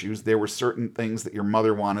various issues. There were certain things that your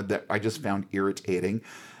mother wanted that I just found irritating.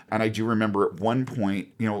 And I do remember at one point,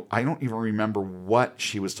 I don't even remember what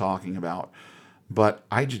she was talking about, but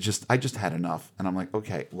I just had enough. And I'm like,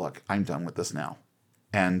 okay, look, I'm done with this now.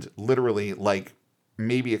 And literally, like,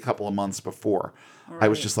 maybe a couple of months before, I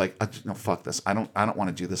was just like, no, fuck this. I don't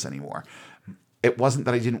want to do this anymore. It wasn't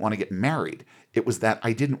that I didn't want to get married. It was that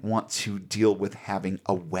I didn't want to deal with having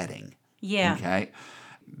a wedding. Yeah. Okay?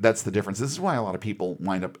 That's the difference. This is why a lot of people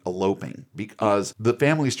wind up eloping, because the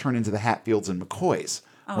families turn into the Hatfields and McCoys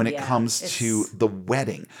when it comes to the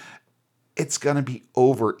wedding. It's going to be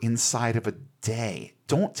over inside of a day.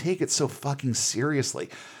 Don't take it so fucking seriously.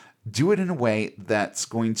 Do it in a way that's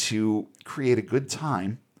going to create a good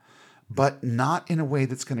time, but not in a way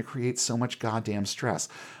that's going to create so much goddamn stress.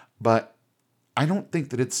 But I don't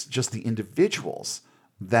think that it's just the individuals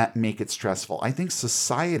that make it stressful. I think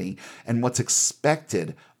society and what's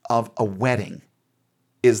expected of a wedding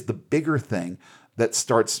is the bigger thing that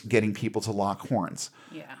starts getting people to lock horns.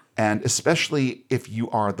 Yeah. And especially if you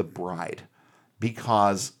are the bride,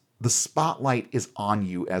 because the spotlight is on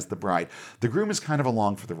you as the bride. The groom is kind of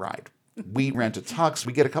along for the ride. We rent a tux.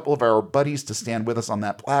 We get a couple of our buddies to stand with us on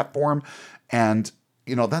that platform. And,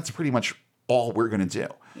 that's pretty much all we're going to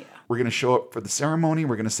do. Yeah. We're going to show up for the ceremony.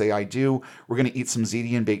 We're going to say, I do. We're going to eat some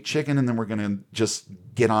ziti and baked chicken. And then we're going to just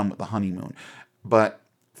get on with the honeymoon. But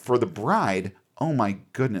for the bride, oh my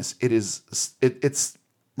goodness, it's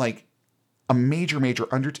like a major, major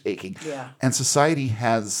undertaking. Yeah. And society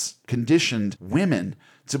has conditioned women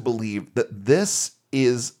to believe that this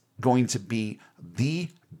is going to be the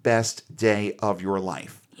best day of your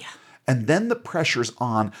life. Yeah. And then the pressure's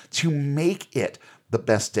on to make it the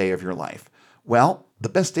best day of your life. Well, the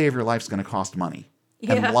best day of your life is going to cost money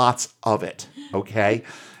and lots of it. Okay.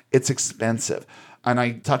 It's expensive. And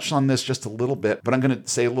I touched on this just a little bit, but I'm going to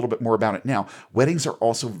say a little bit more about it now. Weddings are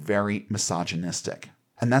also very misogynistic.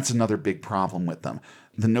 And that's another big problem with them.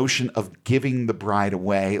 The notion of giving the bride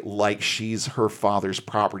away like she's her father's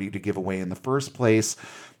property to give away in the first place,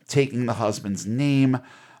 taking the husband's name.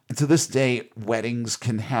 And to this day, weddings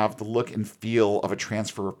can have the look and feel of a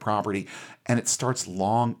transfer of property, and it starts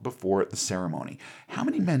long before the ceremony. How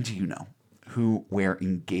many men do you know who wear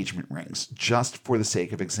engagement rings just for the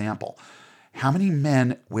sake of example? How many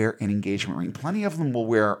men wear an engagement ring? Plenty of them will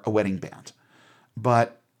wear a wedding band.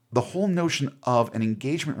 But the whole notion of an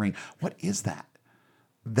engagement ring, what is that?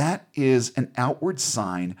 That is an outward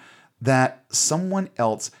sign that someone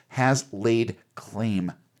else has laid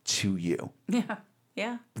claim to you. Yeah.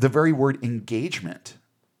 Yeah. The very word engagement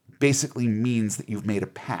basically means that you've made a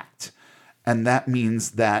pact. And that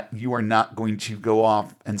means that you are not going to go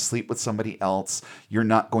off and sleep with somebody else. You're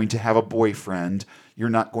not going to have a boyfriend. You're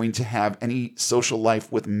not going to have any social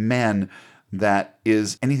life with men that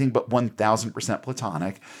is anything but 1000%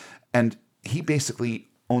 platonic. And he basically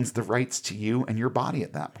owns the rights to you and your body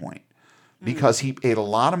at that point. Because he paid a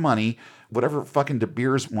lot of money, whatever fucking De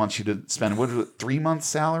Beers wants you to spend. What is it, 3 months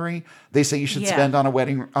salary? They say you should spend on a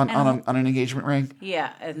wedding, on an engagement ring.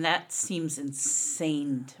 Yeah, and that seems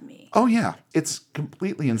insane to me. Oh yeah, it's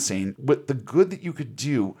completely insane. With the good that you could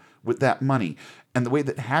do with that money, and the way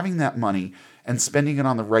that having that money and spending it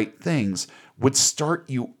on the right things would start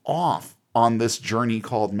you off on this journey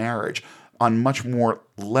called marriage on much more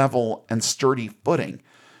level and sturdy footing.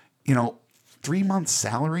 3 months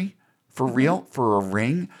salary for real, for a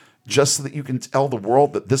ring, just so that you can tell the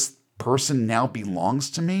world that this person now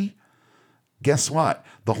belongs to me. Guess what?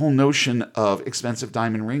 The whole notion of expensive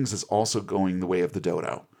diamond rings is also going the way of the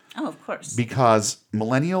dodo. Oh, of course. Because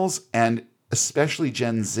millennials and especially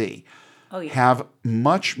Gen Z have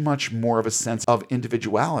much, much more of a sense of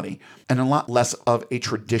individuality and a lot less of a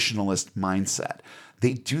traditionalist mindset.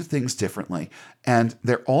 They do things differently, and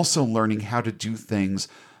they're also learning how to do things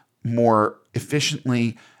more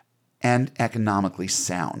efficiently and economically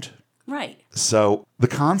sound. Right. So the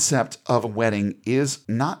concept of a wedding is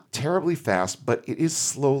not terribly fast, but it is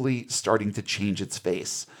slowly starting to change its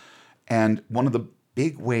face. And one of the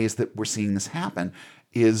big ways that we're seeing this happen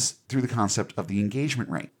is through the concept of the engagement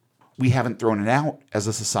ring. We haven't thrown it out as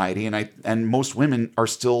a society, and most women are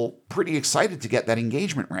still pretty excited to get that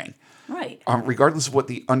engagement ring. Right. Regardless of what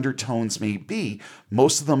the undertones may be,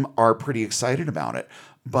 most of them are pretty excited about it.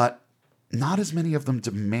 But not as many of them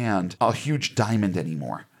demand a huge diamond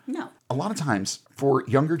anymore. No. A lot of times, for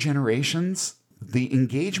younger generations, the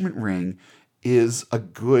engagement ring is a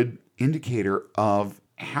good indicator of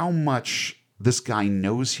how much this guy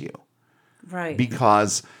knows you. Right.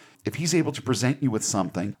 Because if he's able to present you with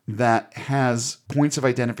something that has points of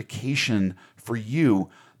identification for you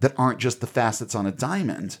that aren't just the facets on a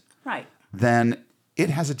diamond, right, then it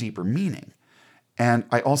has a deeper meaning. And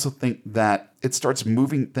I also think that it starts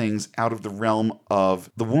moving things out of the realm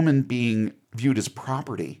of the woman being viewed as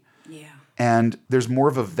property. Yeah. And there's more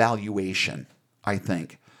of a valuation, I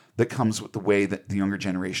think, that comes with the way that the younger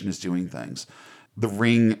generation is doing things. The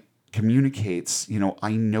ring communicates,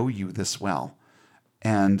 I know you this well.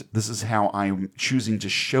 And this is how I'm choosing to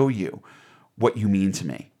show you what you mean to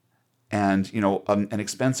me. And, an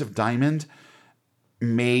expensive diamond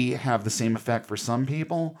may have the same effect for some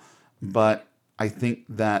people, but I think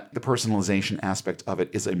that the personalization aspect of it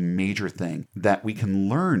is a major thing that we can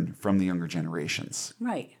learn from the younger generations.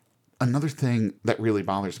 Right. Another thing that really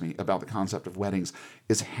bothers me about the concept of weddings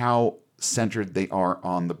is how centered they are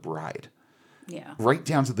on the bride. Yeah. Right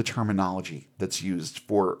down to the terminology that's used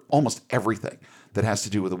for almost everything that has to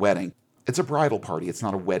do with a wedding. It's a bridal party. It's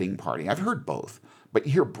not a wedding party. I've heard both, but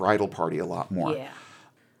you hear bridal party a lot more. Yeah.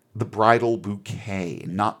 the bridal bouquet,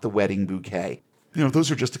 not the wedding bouquet.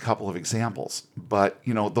 Those are just a couple of examples. But,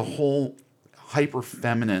 the whole hyper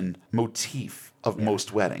feminine motif of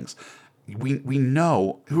most weddings, we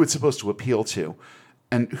know who it's supposed to appeal to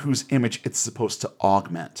and whose image it's supposed to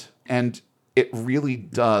augment. And it really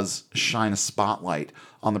does shine a spotlight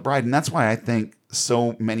on the bride. And that's why I think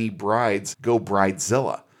so many brides go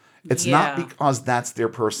bridezilla. It's not because that's their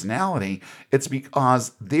personality. It's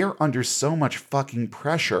because they're under so much fucking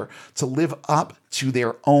pressure to live up to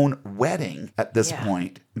their own wedding at this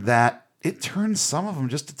point that it turns some of them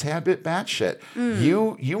just a tad bit batshit.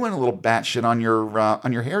 You went a little batshit on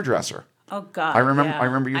your hairdresser. Oh God! I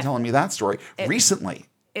remember you telling me that story recently.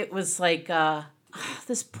 It was like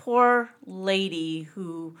this poor lady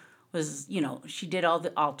who was, she did all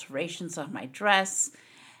the alterations on my dress.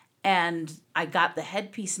 And I got the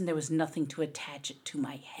headpiece and there was nothing to attach it to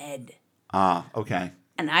my head. Ah, okay.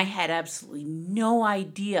 And I had absolutely no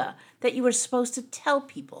idea that you were supposed to tell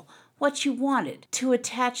people what you wanted to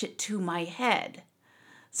attach it to my head.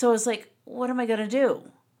 So I was like, what am I going to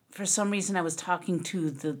do? For some reason, I was talking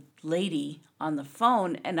to the lady on the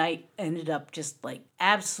phone and I ended up just like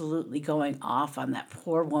absolutely going off on that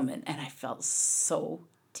poor woman. And I felt so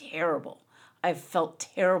terrible. I felt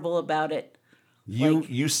terrible about it.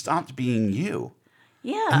 You stopped being you.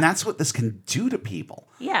 Yeah. And that's what this can do to people.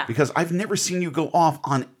 Yeah. Because I've never seen you go off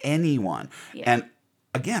on anyone. Yeah. And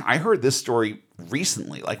again, I heard this story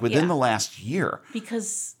recently, like within the last year.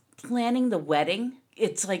 Because planning the wedding,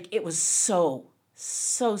 it's like it was so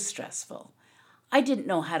stressful. I didn't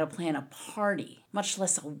know how to plan a party, much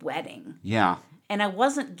less a wedding. Yeah. And I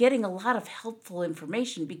wasn't getting a lot of helpful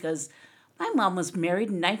information because my mom was married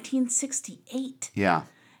in 1968. Yeah.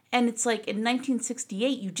 And it's like in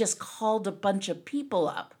 1968, you just called a bunch of people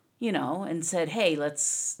up, and said, hey,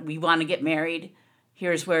 we want to get married.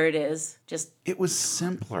 Here's where it is. It was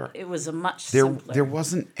simpler. It was a much simpler. There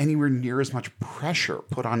wasn't anywhere near as much pressure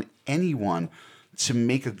put on anyone to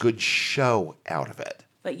make a good show out of it.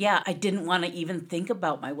 But yeah, I didn't want to even think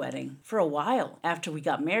about my wedding for a while after we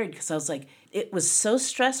got married because I was like, it was so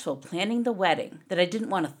stressful planning the wedding that I didn't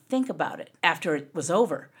want to think about it after it was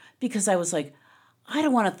over because I was like, I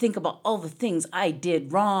don't want to think about all the things I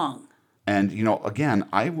did wrong. And, again,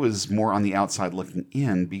 I was more on the outside looking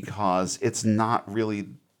in because it's not really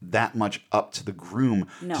that much up to the groom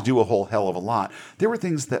to do a whole hell of a lot. There were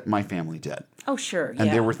things that my family did. Oh, sure.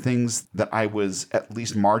 And there were things that I was at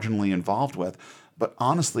least marginally involved with. But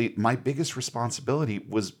honestly, my biggest responsibility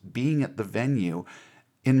was being at the venue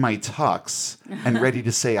in my tux and ready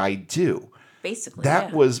to say I do. Basically,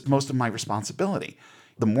 that was most of my responsibility.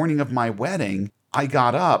 The morning of my wedding, I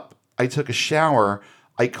got up, I took a shower,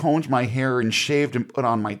 I combed my hair and shaved and put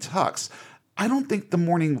on my tux. I don't think the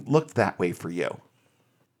morning looked that way for you.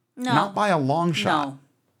 No. Not by a long shot. No.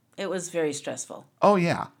 It was very stressful. Oh,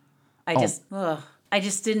 yeah. I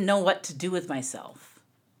just didn't know what to do with myself,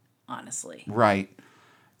 honestly. Right.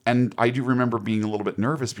 And I do remember being a little bit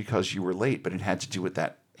nervous because you were late, but it had to do with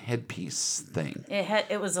that headpiece thing.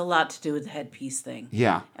 It was a lot to do with the headpiece thing.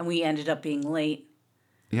 Yeah. And we ended up being late.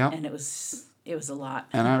 Yeah. And it was a lot.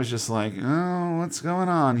 And I was just like, oh, what's going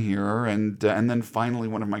on here? And then finally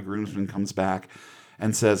one of my groomsmen comes back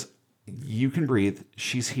and says, you can breathe.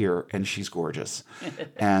 She's here and she's gorgeous.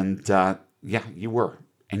 And you were.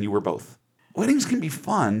 And you were both. Weddings can be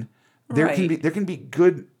fun. There can be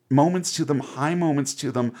good moments to them, high moments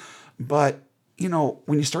to them. But,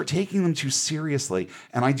 when you start taking them too seriously,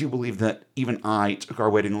 and I do believe that even I took our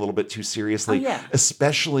wedding a little bit too seriously,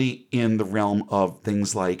 especially in the realm of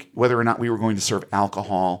things like whether or not we were going to serve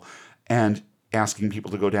alcohol and asking people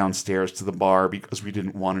to go downstairs to the bar because we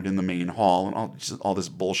didn't want it in the main hall and all this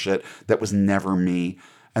bullshit that was never me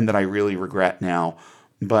and that I really regret now.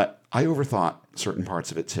 But I overthought certain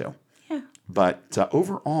parts of it too. Yeah. But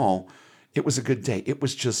overall, it was a good day. It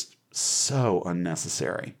was just so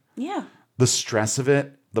unnecessary. Yeah. The stress of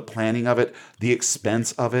it, the planning of it, the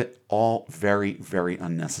expense of it, all very, very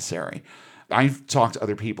unnecessary. I've talked to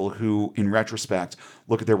other people who, in retrospect,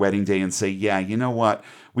 look at their wedding day and say, yeah, you know what?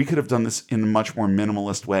 We could have done this in a much more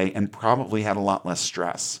minimalist way and probably had a lot less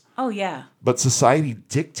stress. Oh, yeah. But society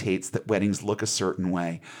dictates that weddings look a certain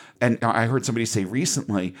way. And I heard somebody say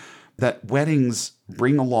recently that weddings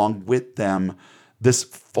bring along with them this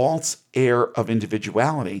false air of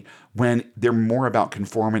individuality when they're more about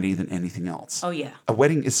conformity than anything else. Oh, yeah. A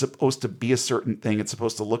wedding is supposed to be a certain thing. It's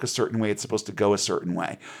supposed to look a certain way. It's supposed to go a certain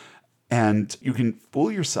way. And you can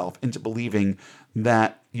fool yourself into believing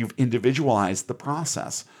that you've individualized the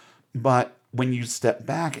process. But when you step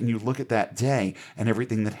back and you look at that day and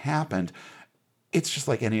everything that happened, it's just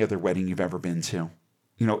like any other wedding you've ever been to.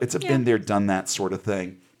 It's a been there, done that sort of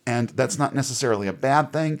thing. And that's not necessarily a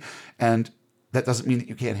bad thing. And that doesn't mean that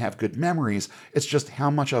you can't have good memories. It's just how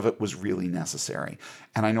much of it was really necessary.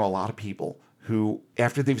 And I know a lot of people who,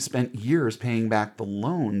 after they've spent years paying back the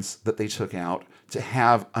loans that they took out to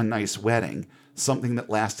have a nice wedding, something that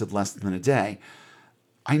lasted less than a day,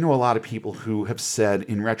 I know a lot of people who have said,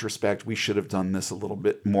 in retrospect, we should have done this a little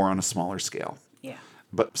bit more on a smaller scale. Yeah.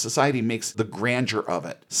 But society makes the grandeur of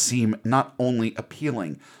it seem not only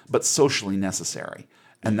appealing, but socially necessary.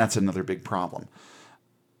 And that's another big problem.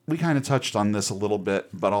 We kind of touched on this a little bit,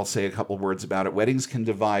 but I'll say a couple words about it. Weddings can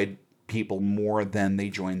divide people more than they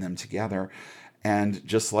join them together. And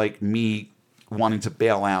just like me wanting to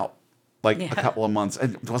bail out a couple of months,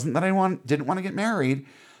 and it wasn't that I didn't want to get married,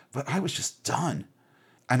 but I was just done.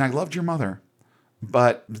 And I loved your mother.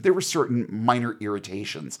 But there were certain minor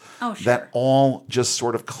irritations that all just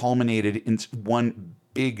sort of culminated into one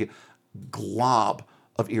big glob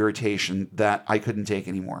of irritation that I couldn't take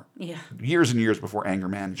anymore. Yeah. Years and years before anger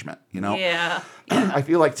management, Yeah. I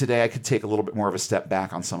feel like today I could take a little bit more of a step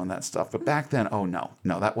back on some of that stuff. But back then, oh no,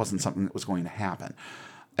 that wasn't something that was going to happen.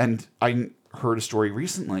 And I heard a story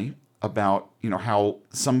recently about, how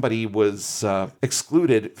somebody was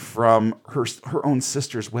excluded from her own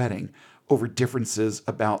sister's wedding over differences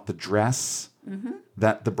about the dress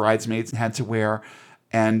that the bridesmaids had to wear.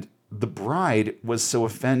 And the bride was so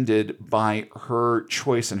offended by her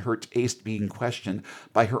choice and her taste being questioned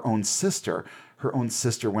by her own sister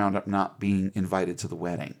wound up not being invited to the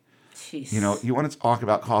wedding. Jeez. You want to talk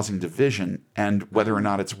about causing division and whether or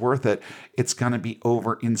not it's worth it. It's going to be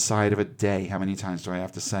over inside of a day. How many times do I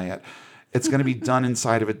have to say it? It's going to be done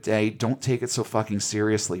inside of a day. Don't take it so fucking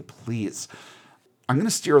seriously, please. I'm going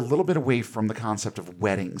to steer a little bit away from the concept of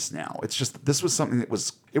weddings now. It's just this was something that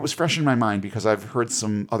was fresh in my mind because I've heard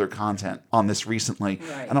some other content on this recently.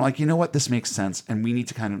 Right. And I'm like, you know what? This makes sense. And we need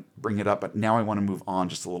to kind of bring it up. But now I want to move on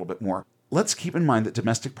just a little bit more. Let's keep in mind that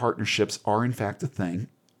domestic partnerships are in fact a thing.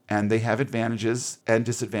 And they have advantages and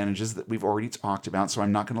disadvantages that we've already talked about. So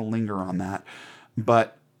I'm not going to linger on that.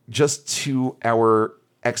 But just to our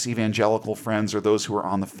ex-evangelical friends or those who are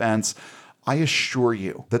on the fence, I assure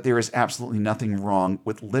you that there is absolutely nothing wrong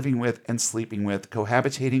with living with and sleeping with,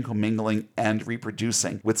 cohabitating, commingling, and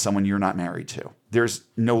reproducing with someone you're not married to. There's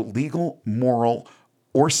no legal, moral,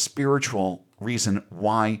 or spiritual reason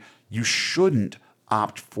why you shouldn't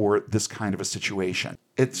opt for this kind of a situation.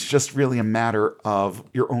 It's just really a matter of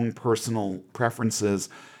your own personal preferences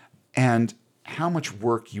and how much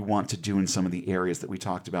work you want to do in some of the areas that we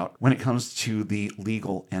talked about when it comes to the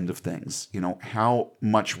legal end of things. How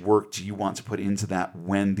much work do you want to put into that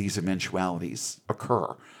when these eventualities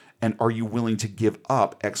occur? And are you willing to give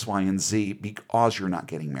up X, Y, and Z because you're not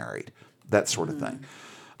getting married? That sort of thing.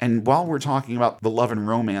 And while we're talking about the love and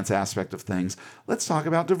romance aspect of things, let's talk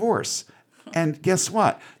about divorce. And guess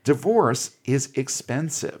what? Divorce is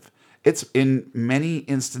expensive. It's in many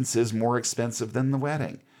instances more expensive than the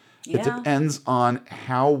wedding. Yeah. It depends on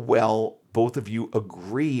how well both of you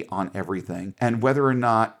agree on everything and whether or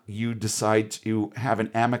not you decide to have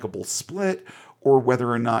an amicable split or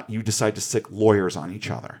whether or not you decide to stick lawyers on each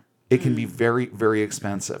other. It can be very, very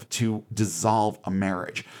expensive to dissolve a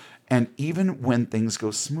marriage. And even when things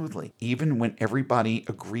go smoothly, even when everybody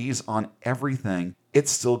agrees on everything,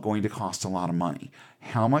 it's still going to cost a lot of money.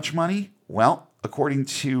 How much money? Well, according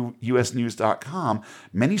to usnews.com,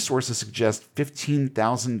 many sources suggest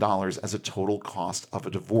 $15,000 as a total cost of a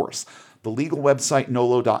divorce. The legal website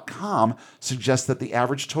nolo.com suggests that the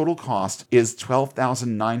average total cost is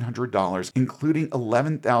 $12,900, including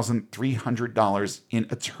 $11,300 in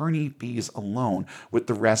attorney fees alone, with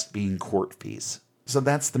the rest being court fees. So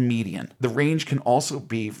that's the median. The range can also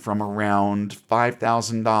be from around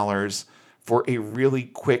 $5,000 for a really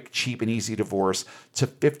quick, cheap, and easy divorce to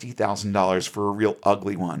 $50,000 for a real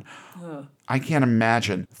ugly one. I can't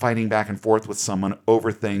imagine fighting back and forth with someone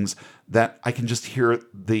over things that I can just hear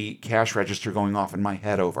the cash register going off in my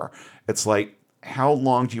head over. It's like, how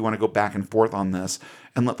long do you want to go back and forth on this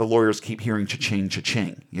and let the lawyers keep hearing cha-ching,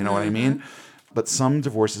 cha-ching? You know what I mean? But some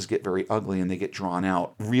divorces get very ugly and they get drawn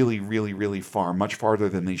out really, really, really far, much farther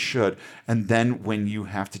than they should. And then when you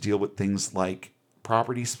have to deal with things like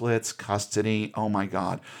property splits, custody, oh my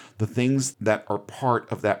God, the things that are part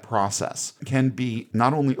of that process can be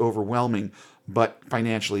not only overwhelming, but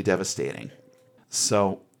financially devastating.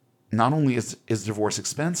 So not only is divorce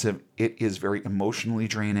expensive, it is very emotionally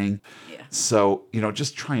draining. Yeah. So,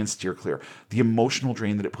 just try and steer clear. The emotional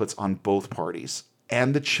drain that it puts on both parties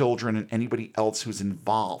and the children and anybody else who's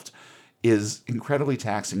involved is incredibly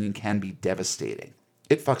taxing and can be devastating.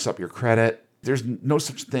 It fucks up your credit. There's no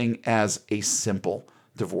such thing as a simple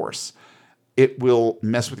divorce. It will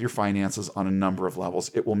mess with your finances on a number of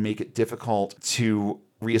levels. It will make it difficult to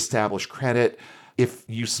reestablish credit. If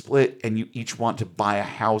you split and you each want to buy a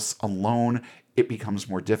house alone, it becomes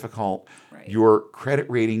more difficult. Right. Your credit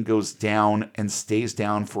rating goes down and stays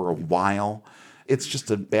down for a while. It's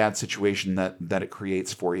just a bad situation that it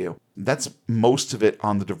creates for you. That's most of it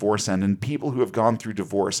on the divorce end. And people who have gone through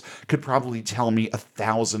divorce could probably tell me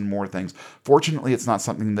 1,000 more things. Fortunately, it's not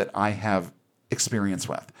something that I have experience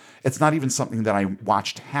with. It's not even something that I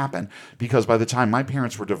watched happen, because by the time my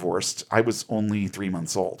parents were divorced, I was only 3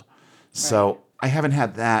 months old. So I haven't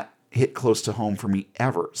had that hit close to home for me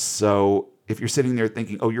ever. So if you're sitting there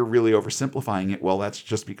thinking, oh, you're really oversimplifying it, well, that's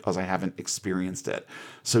just because I haven't experienced it.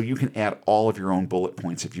 So you can add all of your own bullet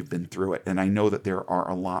points if you've been through it. And I know that there are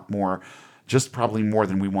a lot more, just probably more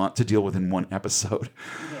than we want to deal with in one episode.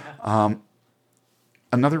 Yeah.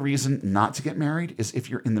 Another reason not to get married is if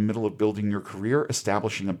you're in the middle of building your career,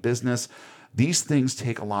 establishing a business. These things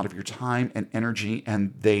take a lot of your time and energy,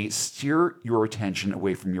 and they steer your attention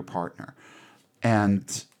away from your partner.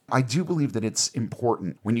 And I do believe that it's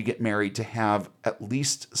important when you get married to have at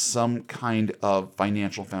least some kind of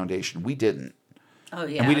financial foundation. We didn't. Oh,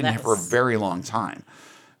 yeah. And we didn't have for a very long time.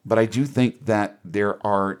 But I do think that there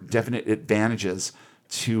are definite advantages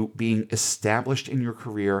to being established in your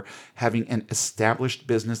career, having an established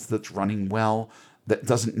business that's running well, that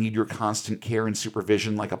doesn't need your constant care and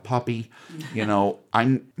supervision like a puppy.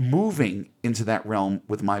 I'm moving into that realm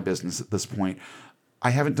with my business at this point. I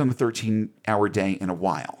haven't done a 13-hour day in a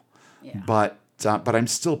while, but I'm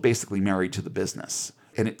still basically married to the business.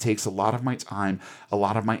 And it takes a lot of my time, a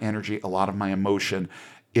lot of my energy, a lot of my emotion.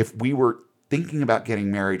 If we were thinking about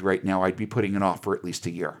getting married right now, I'd be putting it off for at least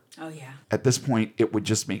a year. Oh, yeah. At this point, it would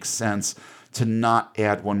just make sense to not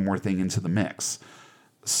add one more thing into the mix.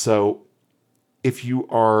 So if you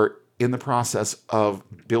are in the process of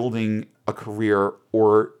building a career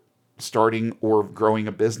or starting or growing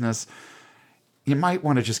a business, you might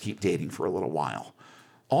want to just keep dating for a little while.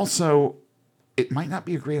 Also, it might not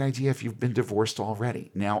be a great idea if you've been divorced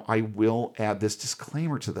already. Now, I will add this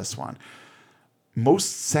disclaimer to this one.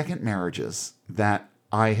 Most second marriages that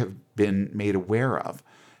I have been made aware of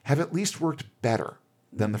have at least worked better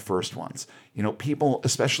than the first ones. People,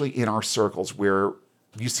 especially in our circles where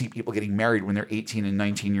you see people getting married when they're 18 and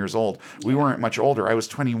 19 years old. We weren't much older. I was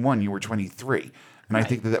 21, you were 23. And I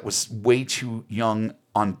think that was way too young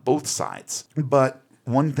on both sides. But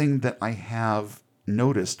one thing that I have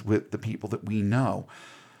noticed with the people that we know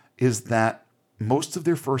is that most of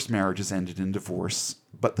their first marriages ended in divorce,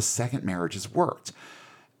 but the second marriages worked.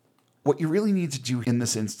 What you really need to do in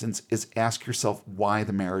this instance is ask yourself why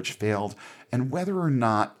the marriage failed and whether or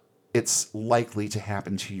not it's likely to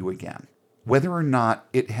happen to you again. Whether or not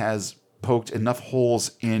it has poked enough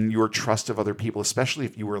holes in your trust of other people, especially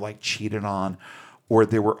if you were cheated on, or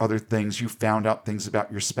there were other things, you found out things about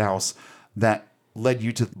your spouse that led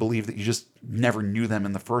you to believe that you just never knew them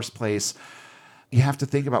in the first place. You have to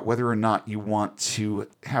think about whether or not you want to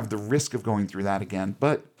have the risk of going through that again.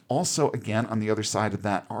 But also, again, on the other side of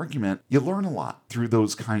that argument, you learn a lot through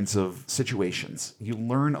those kinds of situations. You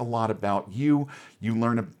learn a lot about you. You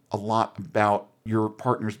learn a lot about your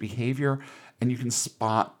partner's behavior, and you can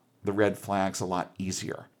spot the red flags a lot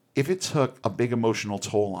easier. If it took a big emotional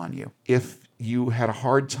toll on you, if you had a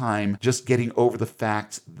hard time just getting over the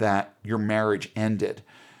fact that your marriage ended,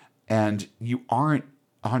 and you aren't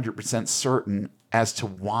 100% certain as to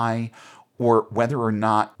why or whether or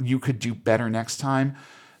not you could do better next time,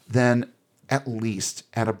 then at least,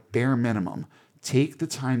 at a bare minimum, take the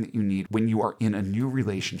time that you need when you are in a new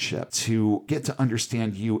relationship to get to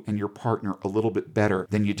understand you and your partner a little bit better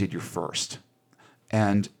than you did your first.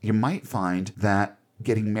 And you might find that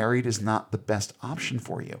getting married is not the best option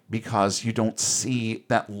for you because you don't see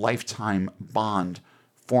that lifetime bond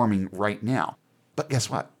forming right now. But guess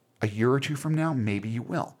what? A year or two from now, maybe you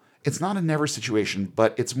will. It's not a never situation,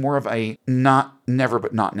 but it's more of a not never,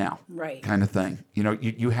 but not now kind of thing.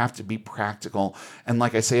 You have to be practical. And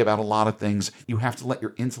like I say about a lot of things, you have to let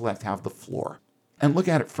your intellect have the floor and look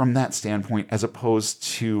at it from that standpoint as opposed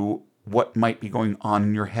to what might be going on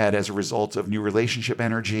in your head as a result of new relationship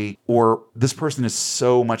energy, or this person is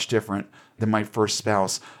so much different than my first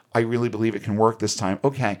spouse. I really believe it can work this time.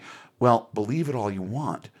 Okay, well, believe it all you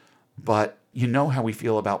want, but you know how we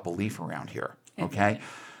feel about belief around here, okay?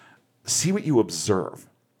 See what you observe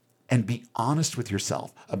and be honest with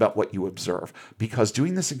yourself about what you observe, because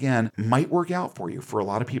doing this again might work out for you. For a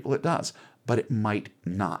lot of people it does, but it might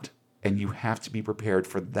not. And you have to be prepared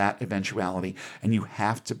for that eventuality, and you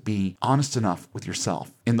have to be honest enough with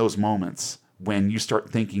yourself in those moments when you start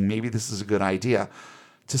thinking maybe this is a good idea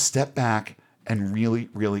to step back and really,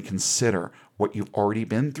 really consider what you've already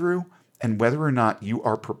been through and whether or not you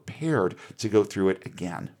are prepared to go through it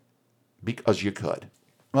again, because you could.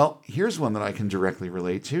 Well, here's one that I can directly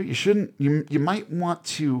relate to. You might want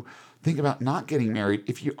to think about not getting married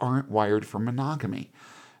if you aren't wired for monogamy.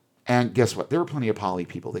 And guess what? There are plenty of poly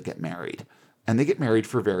people that get married, and they get married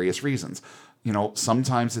for various reasons.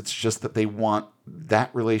 Sometimes it's just that they want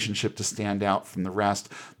that relationship to stand out from the rest,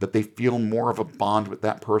 that they feel more of a bond with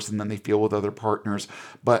that person than they feel with other partners.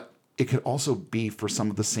 But it could also be for some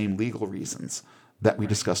of the same legal reasons that we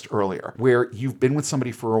discussed earlier, where you've been with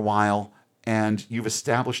somebody for a while and you've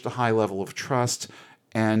established a high level of trust,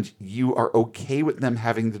 and you are okay with them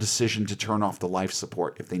having the decision to turn off the life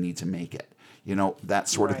support if they need to make it. That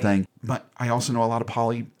sort of thing. But I also know a lot of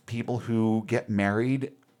poly people who get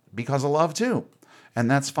married because of love too. And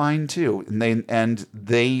that's fine too. And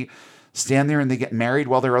they stand there and they get married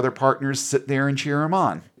while their other partners sit there and cheer them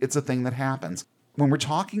on. It's a thing that happens. When we're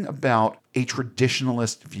talking about a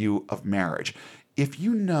traditionalist view of marriage, if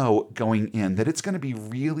you know going in that it's going to be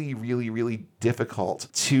really, really, really difficult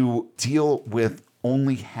to deal with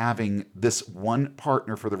only having this one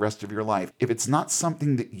partner for the rest of your life, if it's not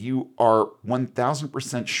something that you are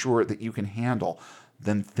 1000% sure that you can handle,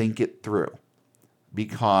 then think it through.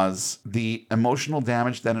 Because the emotional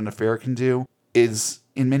damage that an affair can do is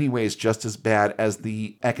in many ways just as bad as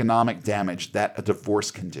the economic damage that a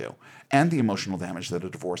divorce can do, and the emotional damage that a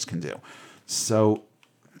divorce can do. So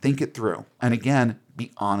think it through. And again,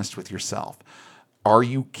 be honest with yourself. Are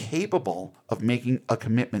you capable of making a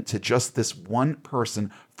commitment to just this one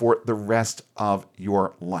person for the rest of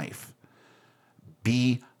your life?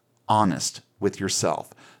 Be honest with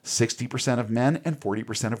yourself. 60% of men and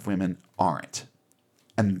 40% of women aren't.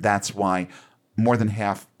 And that's why more than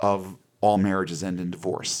half of all marriages end in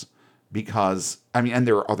divorce. Because, and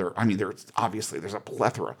there's a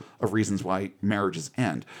plethora of reasons why marriages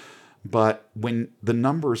end. But when the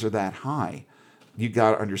numbers are that high, you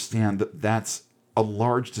got to understand that that's a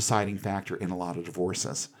large deciding factor in a lot of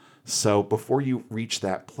divorces. So before you reach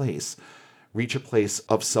that place, reach a place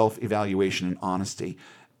of self-evaluation and honesty,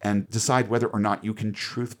 and decide whether or not you can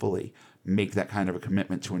truthfully make that kind of a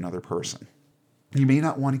commitment to another person. You may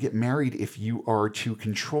not want to get married if you are too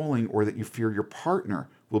controlling, or that you fear your partner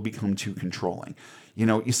will become too controlling.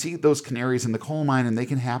 You see those canaries in the coal mine, and they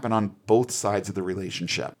can happen on both sides of the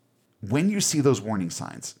relationship. When you see those warning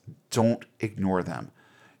signs, don't ignore them.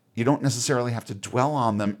 You don't necessarily have to dwell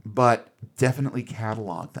on them, but definitely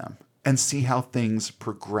catalog them and see how things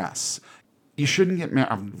progress. You shouldn't get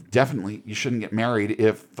married. You shouldn't get married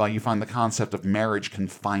if you find the concept of marriage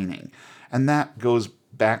confining. And that goes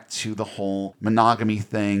back to the whole monogamy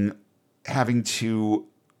thing, having to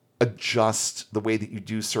adjust the way that you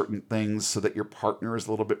do certain things so that your partner is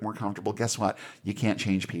a little bit more comfortable. Guess what? You can't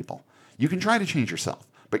change people. You can try to change yourself,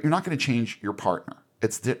 but you're not going to change your partner.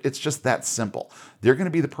 It's just that simple. They're going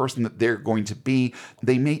to be the person that they're going to be.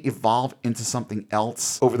 They may evolve into something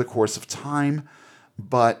else over the course of time,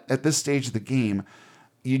 but at this stage of the game,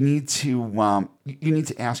 you need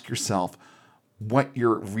to ask yourself what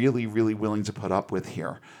you're really, really willing to put up with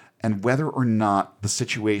here, and whether or not the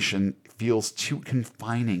situation feels too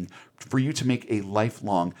confining for you to make a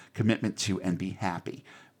lifelong commitment to and be happy.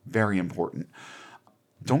 Very important.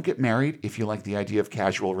 Don't get married if you like the idea of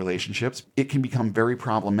casual relationships. It can become very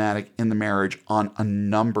problematic in the marriage on a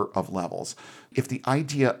number of levels. If the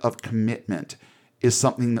idea of commitment is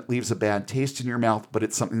something that leaves a bad taste in your mouth, but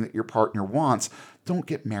it's something that your partner wants, don't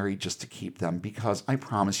get married just to keep them, because I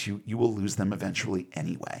promise you, you will lose them eventually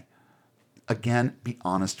anyway. Again, be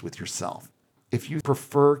honest with yourself. If you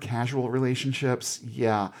prefer casual relationships,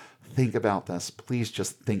 think about this. Please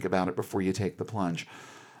just think about it before you take the plunge.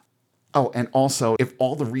 Oh, and also, if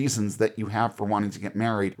all the reasons that you have for wanting to get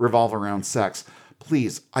married revolve around sex,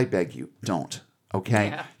 please, I beg you, don't. Okay?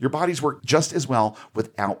 Yeah. Your bodies work just as well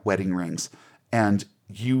without wedding rings. And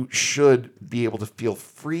you should be able to feel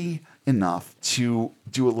free enough to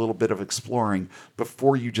do a little bit of exploring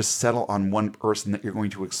before you just settle on one person that you're going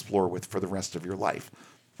to explore with for the rest of your life.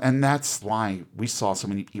 And that's why we saw so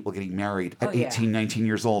many people getting married at 18, 19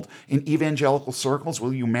 years old. In evangelical circles,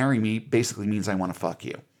 will you marry me basically means I want to fuck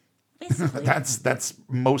you. Basically. That's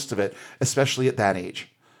most of it, especially at that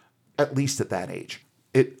age. At least at that age.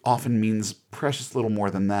 It often means precious little more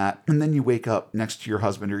than that. And then you wake up next to your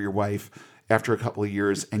husband or your wife after a couple of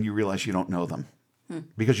years and you realize you don't know them.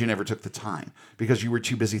 Because you never took the time. Because you were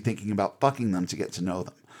too busy thinking about fucking them to get to know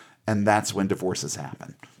them. And that's when divorces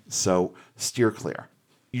happen. So steer clear.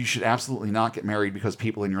 You should absolutely not get married because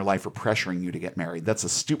people in your life are pressuring you to get married. That's a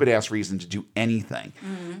stupid ass reason to do anything.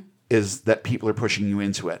 Is that people are pushing you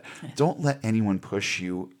into it. Don't let anyone push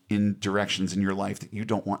you in directions in your life that you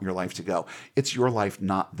don't want your life to go. It's your life,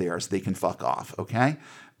 not theirs. They can fuck off, okay?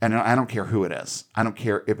 And I don't care who it is. I don't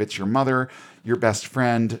care if it's your mother, your best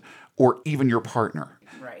friend, or even your partner.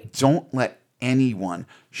 Right. Don't let anyone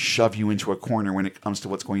shove you into a corner when it comes to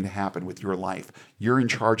what's going to happen with your life. You're in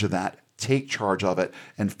charge of that. Take charge of it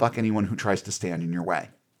and fuck anyone who tries to stand in your way.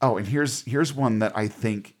 Oh, and here's one that I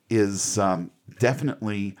think is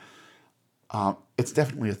definitely it's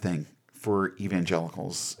definitely a thing for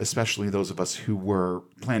evangelicals, especially those of us who were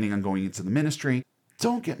planning on going into the ministry.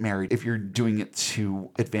 Don't get married if you're doing it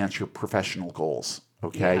to advance your professional goals,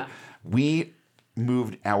 okay? Yeah. We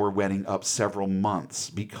moved our wedding up several months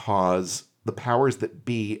because the powers that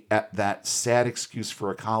be at that sad excuse for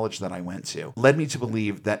a college that I went to led me to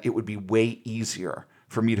believe that it would be way easier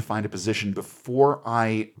for me to find a position before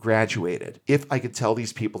I graduated if I could tell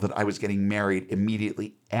these people that I was getting married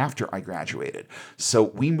immediately after I graduated. So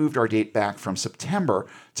we moved our date back from September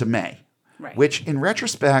to May, Right. which in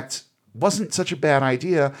retrospect wasn't such a bad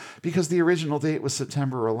idea because the original date was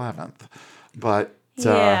September 11th. But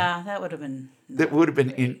Yeah, that would have been. it would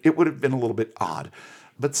have been a little bit odd.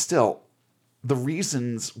 But still, the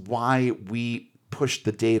reasons why we pushed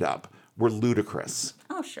the date up were ludicrous.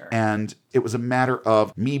 Oh, sure. And it was a matter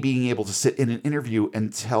of me being able to sit in an interview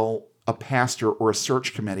and tell a pastor or a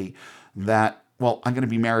search committee that, well, I'm going to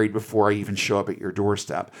be married before I even show up at your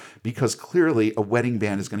doorstep, because clearly a wedding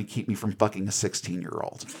band is going to keep me from fucking a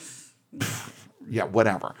 16-year-old. Yeah,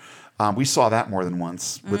 whatever. We saw that more than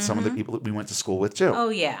once with some of the people that we went to school with too. Oh,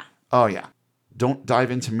 yeah. Oh, yeah. Don't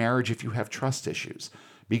dive into marriage if you have trust issues,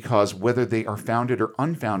 because whether they are founded or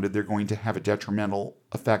unfounded, they're going to have a detrimental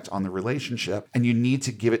effect on the relationship. And you need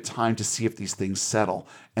to give it time to see if these things settle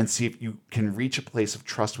and see if you can reach a place of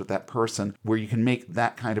trust with that person where you can make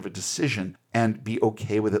that kind of a decision and be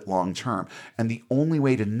okay with it long term. And the only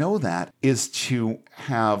way to know that is to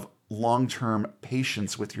have long-term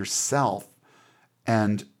patience with yourself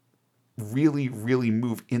and really, really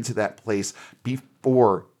move into that place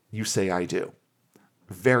before you say I do.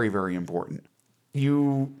 Very, very important.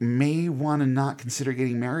 You may want to not consider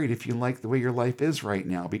getting married if you like the way your life is right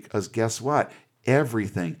now, because guess what?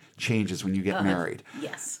 Everything changes when you get married.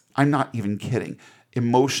 Yes. I'm not even kidding.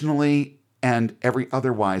 Emotionally and every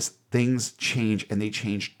otherwise, things change, and they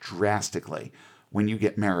change drastically when you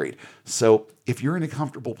get married. So if you're in a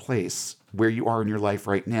comfortable place where you are in your life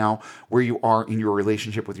right now, where you are in your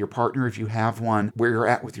relationship with your partner, if you have one, where you're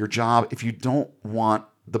at with your job, if you don't want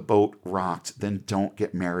the boat rocked, then don't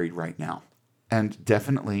get married right now. And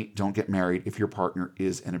definitely don't get married if your partner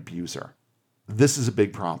is an abuser. This is a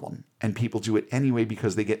big problem, and people do it anyway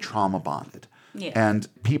because they get trauma bonded. Yeah. And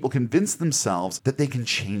people convince themselves that they can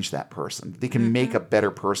change that person. They can make a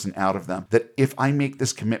better person out of them. That if I make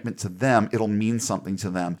this commitment to them, it'll mean something to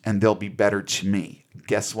them and they'll be better to me.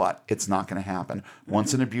 Guess what? It's not going to happen.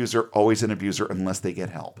 Once an abuser, always an abuser unless they get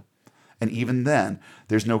help. And even then,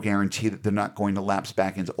 there's no guarantee that they're not going to lapse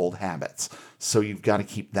back into old habits. So you've got to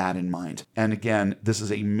keep that in mind. And again, this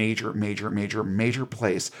is a major, major, major, major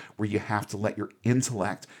place where you have to let your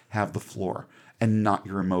intellect have the floor and not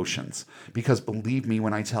your emotions. Because believe me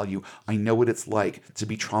when I tell you, I know what it's like to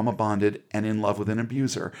be trauma bonded and in love with an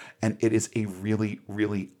abuser. And it is a really,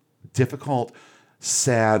 really difficult,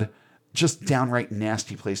 sad, just downright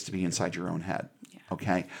nasty place to be inside your own head.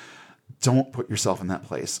 Okay? Don't put yourself in that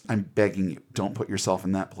place. I'm begging you, don't put yourself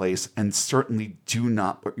in that place. And certainly do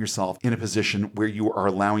not put yourself in a position where you are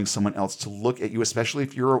allowing someone else to look at you, especially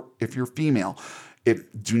if you're female.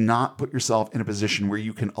 Do not put yourself in a position where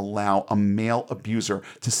you can allow a male abuser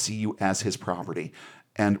to see you as his property.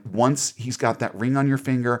 And once he's got that ring on your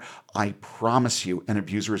finger, I promise you an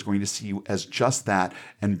abuser is going to see you as just that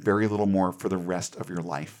and very little more for the rest of your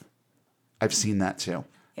life. I've seen that too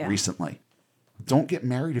recently. Don't get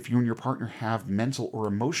married if you and your partner have mental or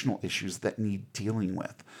emotional issues that need dealing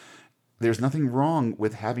with. There's nothing wrong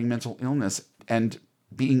with having mental illness and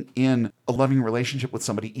being in a loving relationship with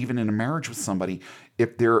somebody, even in a marriage with somebody,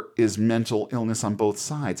 if there is mental illness on both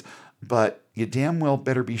sides. But you damn well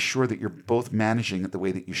better be sure that you're both managing it the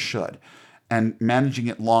way that you should, and managing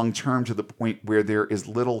it long term to the point where there is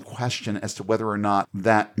little question as to whether or not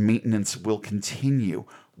that maintenance will continue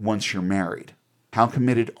once you're married. How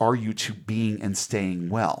committed are you to being and staying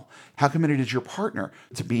well? How committed is your partner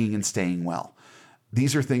to being and staying well?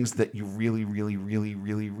 These are things that you really, really, really,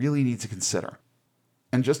 really, really need to consider.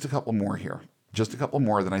 And just a couple more here. Just a couple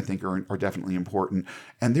more that I think are definitely important.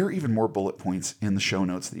 And there are even more bullet points in the show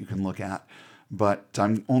notes that you can look at. But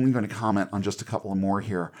I'm only going to comment on just a couple more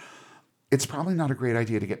here. it's probably not a great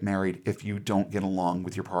idea to get married if you don't get along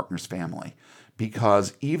with your partner's family.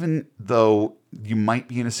 Because even though you might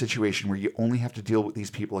be in a situation where you only have to deal with these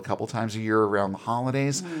people a couple times a year around the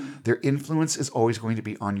holidays, their influence is always going to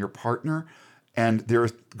be on your partner. And there are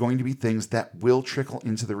going to be things that will trickle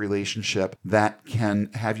into the relationship that can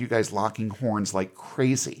have you guys locking horns like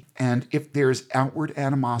crazy. And if there's outward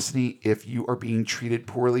animosity, if you are being treated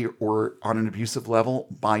poorly or on an abusive level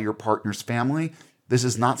by your partner's family, this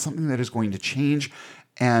is not something that is going to change.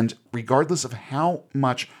 And regardless of how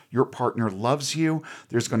much your partner loves you,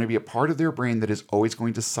 there's going to be a part of their brain that is always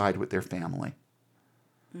going to side with their family.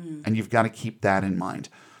 And you've got to keep that in mind.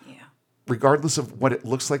 Regardless of what it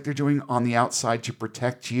looks like they're doing on the outside to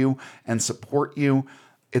protect you and support you,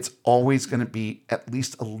 it's always going to be at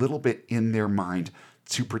least a little bit in their mind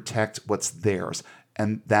to protect what's theirs.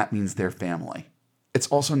 And that means their family. It's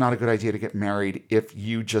also not a good idea to get married if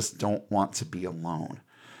you just don't want to be alone.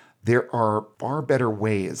 There are far better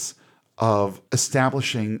ways of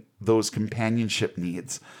establishing those companionship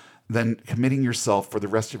needs than committing yourself for the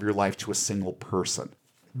rest of your life to a single person.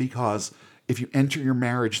 Because if you enter your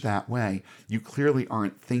marriage that way, you clearly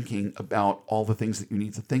aren't thinking about all the things that you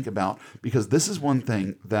need to think about, because this is one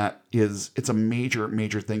thing that it's a major,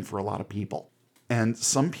 major thing for a lot of people. And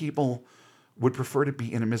some people would prefer to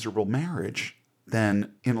be in a miserable marriage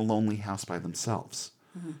than in a lonely house by themselves.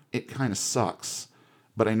 It kind of sucks,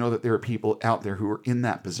 but I know that there are people out there who are in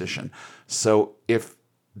that position. So if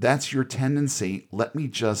that's your tendency, let me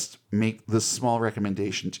just make this small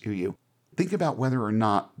recommendation to you. Think about whether or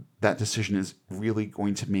not that decision is really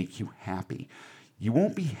going to make you happy. You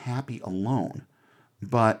won't be happy alone,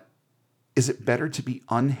 but is it better to be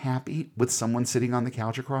unhappy with someone sitting on the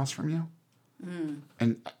couch across from you?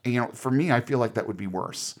 And, for me, I feel like that would be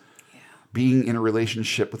worse. Being in a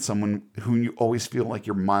relationship with someone who you always feel like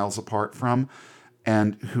you're miles apart from,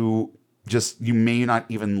 and who just you may not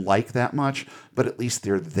even like that much, but at least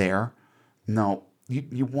they're there. No,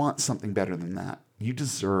 you want something better than that. You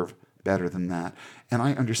deserve better than that. And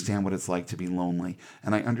I understand what it's like to be lonely.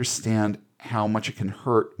 And I understand how much it can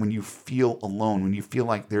hurt when you feel alone, when you feel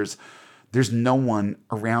like there's no one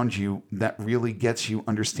around you that really gets you,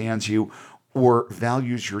 understands you, or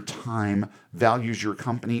values your time, values your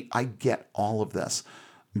company. I get all of this.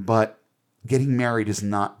 But getting married is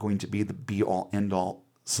not going to be the be-all, end-all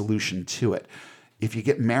solution to it. If you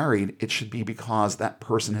get married, it should be because that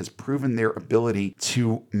person has proven their ability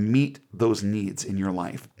to meet those needs in your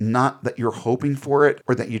life. Not that you're hoping for it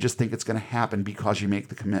or that you just think it's going to happen because you make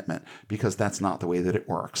the commitment, because that's not the way that it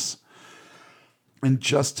works. And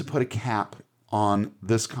just to put a cap on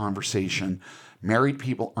this conversation, married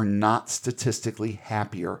people are not statistically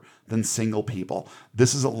happier than single people.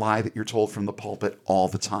 This is a lie that you're told from the pulpit all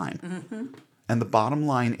the time. And the bottom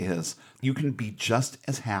line is you can be just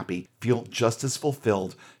as happy, feel just as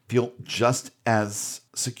fulfilled, feel just as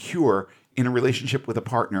secure in a relationship with a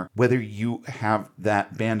partner, whether you have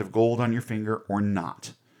that band of gold on your finger or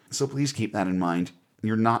not. So please keep that in mind.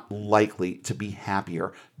 You're not likely to be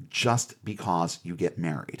happier just because you get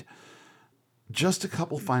married. Just a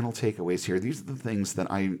couple final takeaways here. These are the things that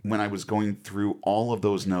when I was going through all of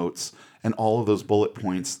those notes and all of those bullet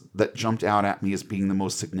points that jumped out at me as being the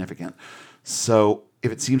most significant. So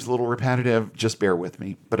if it seems a little repetitive, just bear with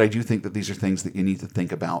me. But I do think that these are things that you need to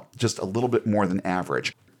think about just a little bit more than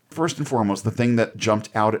average. First and foremost, the thing that jumped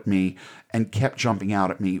out at me and kept jumping out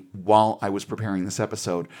at me while I was preparing this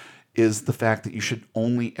episode is the fact that you should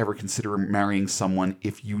only ever consider marrying someone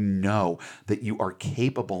if you know that you are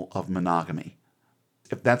capable of monogamy.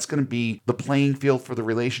 If that's going to be the playing field for the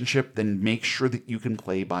relationship, then make sure that you can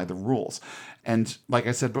play by the rules. And like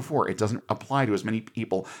I said before, it doesn't apply to as many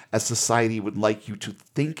people as society would like you to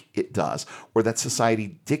think it does, or that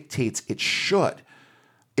society dictates it should.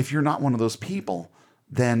 If you're not one of those people,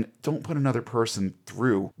 then don't put another person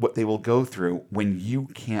through what they will go through when you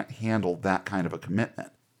can't handle that kind of a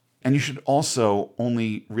commitment. And you should also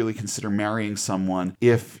only really consider marrying someone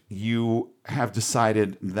if you have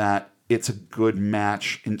decided that it's a good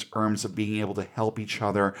match in terms of being able to help each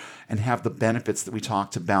other and have the benefits that we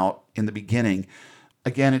talked about in the beginning.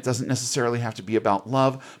 Again, it doesn't necessarily have to be about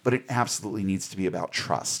love, but it absolutely needs to be about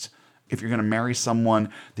trust. If you're going to marry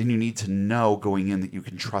someone, then you need to know going in that you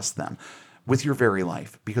can trust them with your very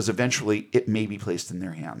life, because eventually it may be placed in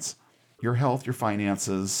their hands. Your health, your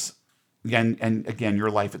finances, and again,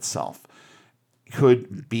 your life itself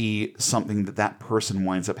could be something that person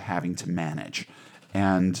winds up having to manage.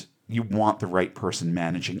 And you want the right person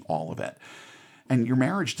managing all of it. And your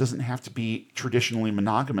marriage doesn't have to be traditionally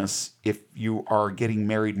monogamous if you are getting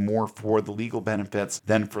married more for the legal benefits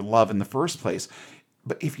than for love in the first place.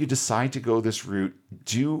 But if you decide to go this route,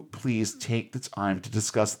 do please take the time to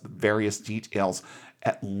discuss the various details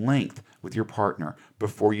at length with your partner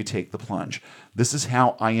before you take the plunge. This is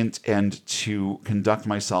how I intend to conduct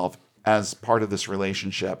myself as part of this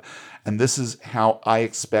relationship. And this is how I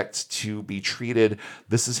expect to be treated.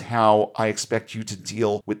 This is how I expect you to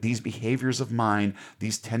deal with these behaviors of mine,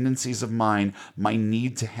 these tendencies of mine, my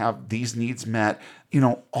need to have these needs met.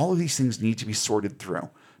 All of these things need to be sorted through.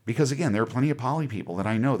 Because again, there are plenty of poly people that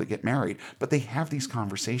I know that get married, but they have these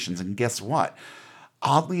conversations. And guess what?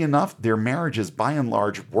 Oddly enough, their marriages by and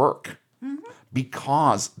large work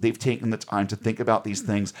because they've taken the time to think about these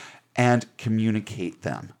things and communicate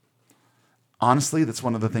them. Honestly, that's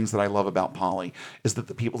one of the things that I love about poly, is that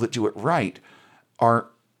the people that do it right are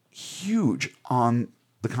huge on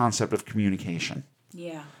the concept of communication.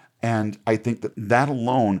 Yeah. And I think that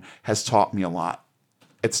alone has taught me a lot.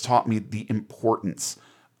 It's taught me the importance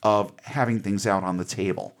of having things out on the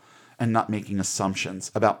table and not making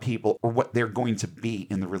assumptions about people or what they're going to be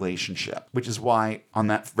in the relationship, which is why on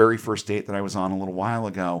that very first date that I was on a little while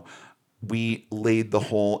ago, we laid the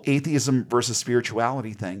whole atheism versus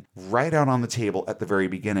spirituality thing right out on the table at the very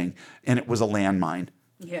beginning. And it was a landmine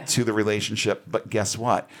to the relationship. But guess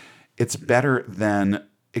what? It's better than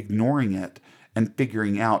ignoring it and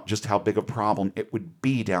figuring out just how big a problem it would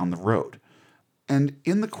be down the road. And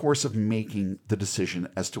in the course of making the decision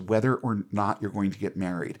as to whether or not you're going to get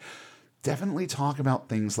married, definitely talk about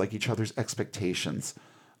things like each other's expectations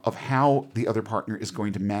of how the other partner is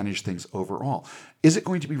going to manage things overall. Is it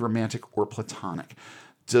going to be romantic or platonic?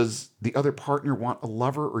 Does the other partner want a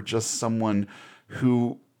lover or just someone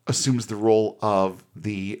who assumes the role of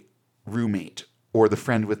the roommate or the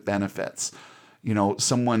friend with benefits?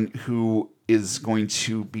 Someone who is going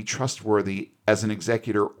to be trustworthy as an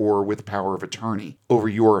executor or with power of attorney over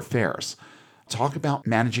your affairs. Talk about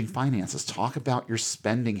managing finances. Talk about your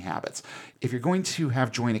spending habits. If you're going to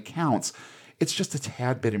have joint accounts, it's just a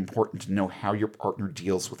tad bit important to know how your partner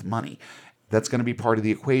deals with money. That's going to be part of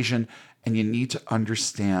the equation, and you need to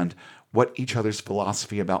understand what each other's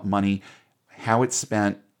philosophy about money, how it's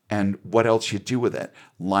spent, and what else you do with it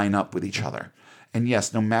line up with each other. And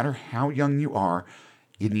yes, no matter how young you are,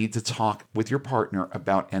 you need to talk with your partner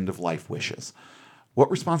about end-of-life wishes.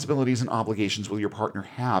 What responsibilities and obligations will your partner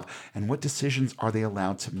have, and what decisions are they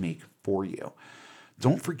allowed to make for you?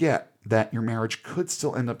 Don't forget that your marriage could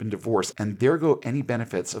still end up in divorce, and there go any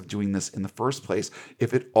benefits of doing this in the first place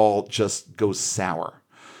if it all just goes sour.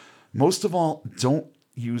 Most of all, don't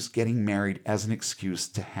use getting married as an excuse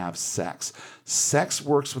to have sex. Sex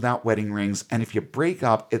works without wedding rings, and if you break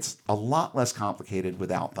up, it's a lot less complicated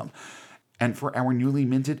without them. And for our newly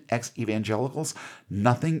minted ex-evangelicals,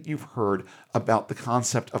 nothing you've heard about the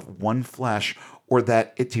concept of one flesh or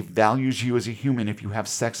that it devalues you as a human if you have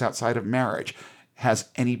sex outside of marriage has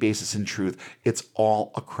any basis in truth. It's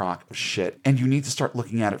all a crock of shit. And you need to start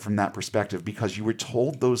looking at it from that perspective because you were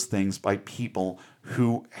told those things by people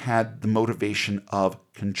who had the motivation of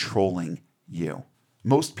controlling you.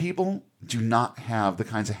 Most people do not have the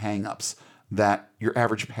kinds of hang-ups that your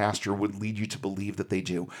average pastor would lead you to believe that they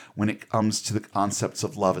do when it comes to the concepts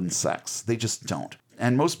of love and sex. They just don't.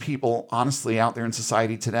 And most people, honestly, out there in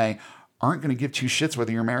society today aren't going to give two shits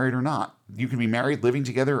whether you're married or not. You can be married, living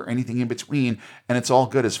together, or anything in between, and it's all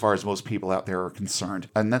good as far as most people out there are concerned.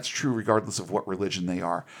 And that's true regardless of what religion they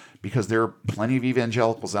are, because there are plenty of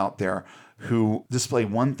evangelicals out there who display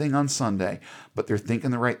one thing on Sunday, but they're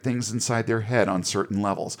thinking the right things inside their head on certain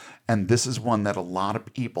levels. And this is one that a lot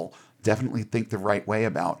of people definitely think the right way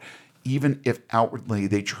about, even if outwardly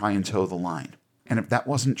they try and toe the line. And if that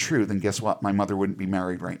wasn't true, then guess what? My mother wouldn't be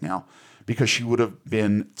married right now because she would have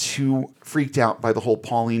been too freaked out by the whole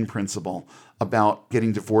Pauline principle about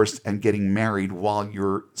getting divorced and getting married while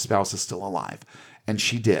your spouse is still alive. And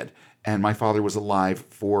she did. And my father was alive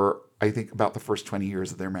for, I think, about the first 20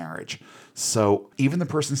 years of their marriage. So even the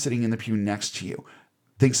person sitting in the pew next to you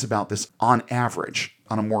thinks about this on average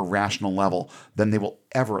on a more rational level than they will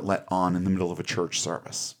ever let on in the middle of a church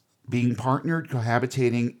service. Being partnered,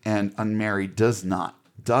 cohabitating, and unmarried does not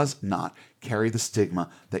carry the stigma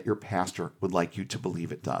that your pastor would like you to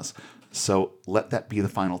believe it does. So let that be the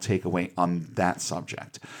final takeaway on that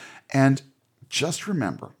subject. And just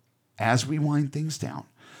remember, as we wind things down,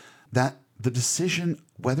 that the decision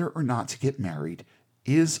whether or not to get married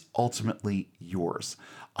is ultimately yours.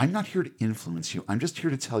 I'm not here to influence you. I'm just here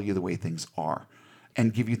to tell you the way things are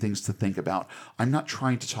and give you things to think about. I'm not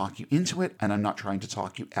trying to talk you into it, and I'm not trying to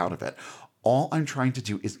talk you out of it. All I'm trying to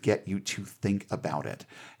do is get you to think about it.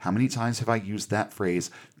 How many times have I used that phrase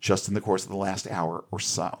just in the course of the last hour or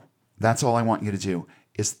so? That's all I want you to do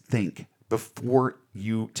is think before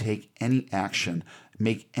you take any action,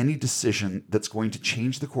 make any decision that's going to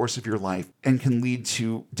change the course of your life and can lead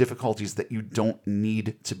to difficulties that you don't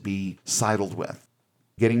need to be sidled with.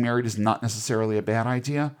 Getting married is not necessarily a bad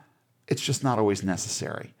idea. It's just not always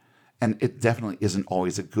necessary. And it definitely isn't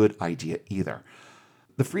always a good idea either.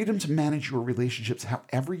 The freedom to manage your relationships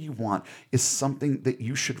however you want is something that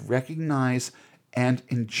you should recognize and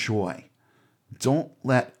enjoy. Don't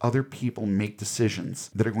let other people make decisions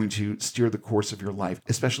that are going to steer the course of your life,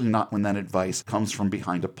 especially not when that advice comes from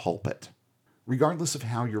behind a pulpit. Regardless of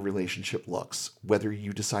how your relationship looks, whether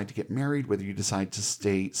you decide to get married, whether you decide to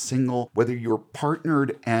stay single, whether you're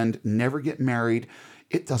partnered and never get married,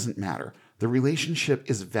 it doesn't matter. The relationship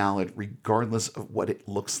is valid regardless of what it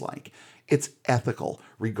looks like. It's ethical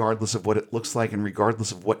regardless of what it looks like and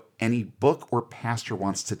regardless of what any book or pastor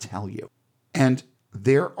wants to tell you. And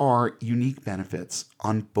there are unique benefits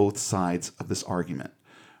on both sides of this argument.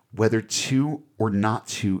 Whether to or not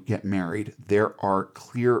to get married, there are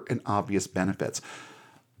clear and obvious benefits.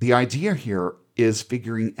 The idea here is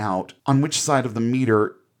figuring out on which side of the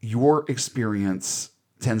meter your experience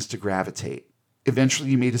tends to gravitate.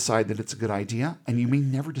 Eventually, you may decide that it's a good idea, and you may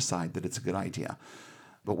never decide that it's a good idea.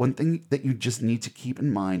 But one thing that you just need to keep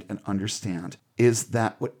in mind and understand is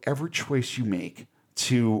that whatever choice you make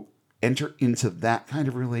to enter into that kind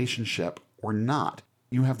of relationship or not,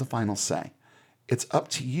 you have the final say. It's up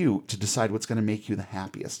to you to decide what's going to make you the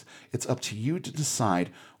happiest. It's up to you to decide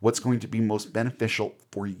what's going to be most beneficial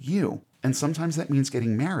for you. And sometimes that means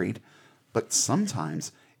getting married, but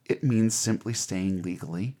sometimes it means simply staying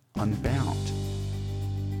legally unbound.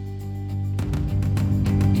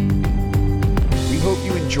 We hope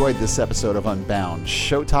you enjoyed this episode of Unbound.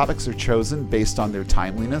 Show topics are chosen based on their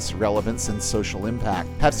timeliness, relevance, and social impact.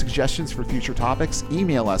 Have suggestions for future topics?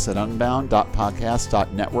 Email us at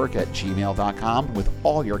unbound.podcast.network@gmail.com with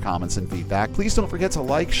all your comments and feedback. Please don't forget to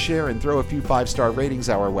like, share, and throw a few 5-star ratings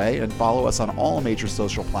our way, and follow us on all major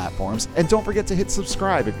social platforms. And don't forget to hit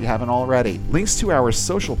subscribe if you haven't already. Links to our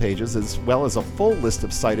social pages, as well as a full list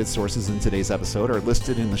of cited sources in today's episode, are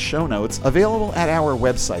listed in the show notes, available at our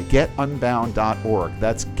website, getunbound.org.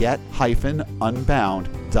 That's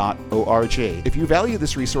get-unbound.org. If you value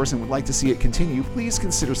this resource and would like to see it continue, please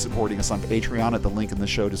consider supporting us on Patreon at the link in the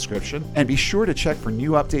show description. And be sure to check for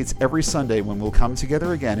new updates every Sunday when we'll come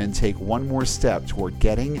together again and take one more step toward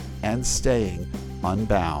getting and staying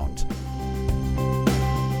unbound.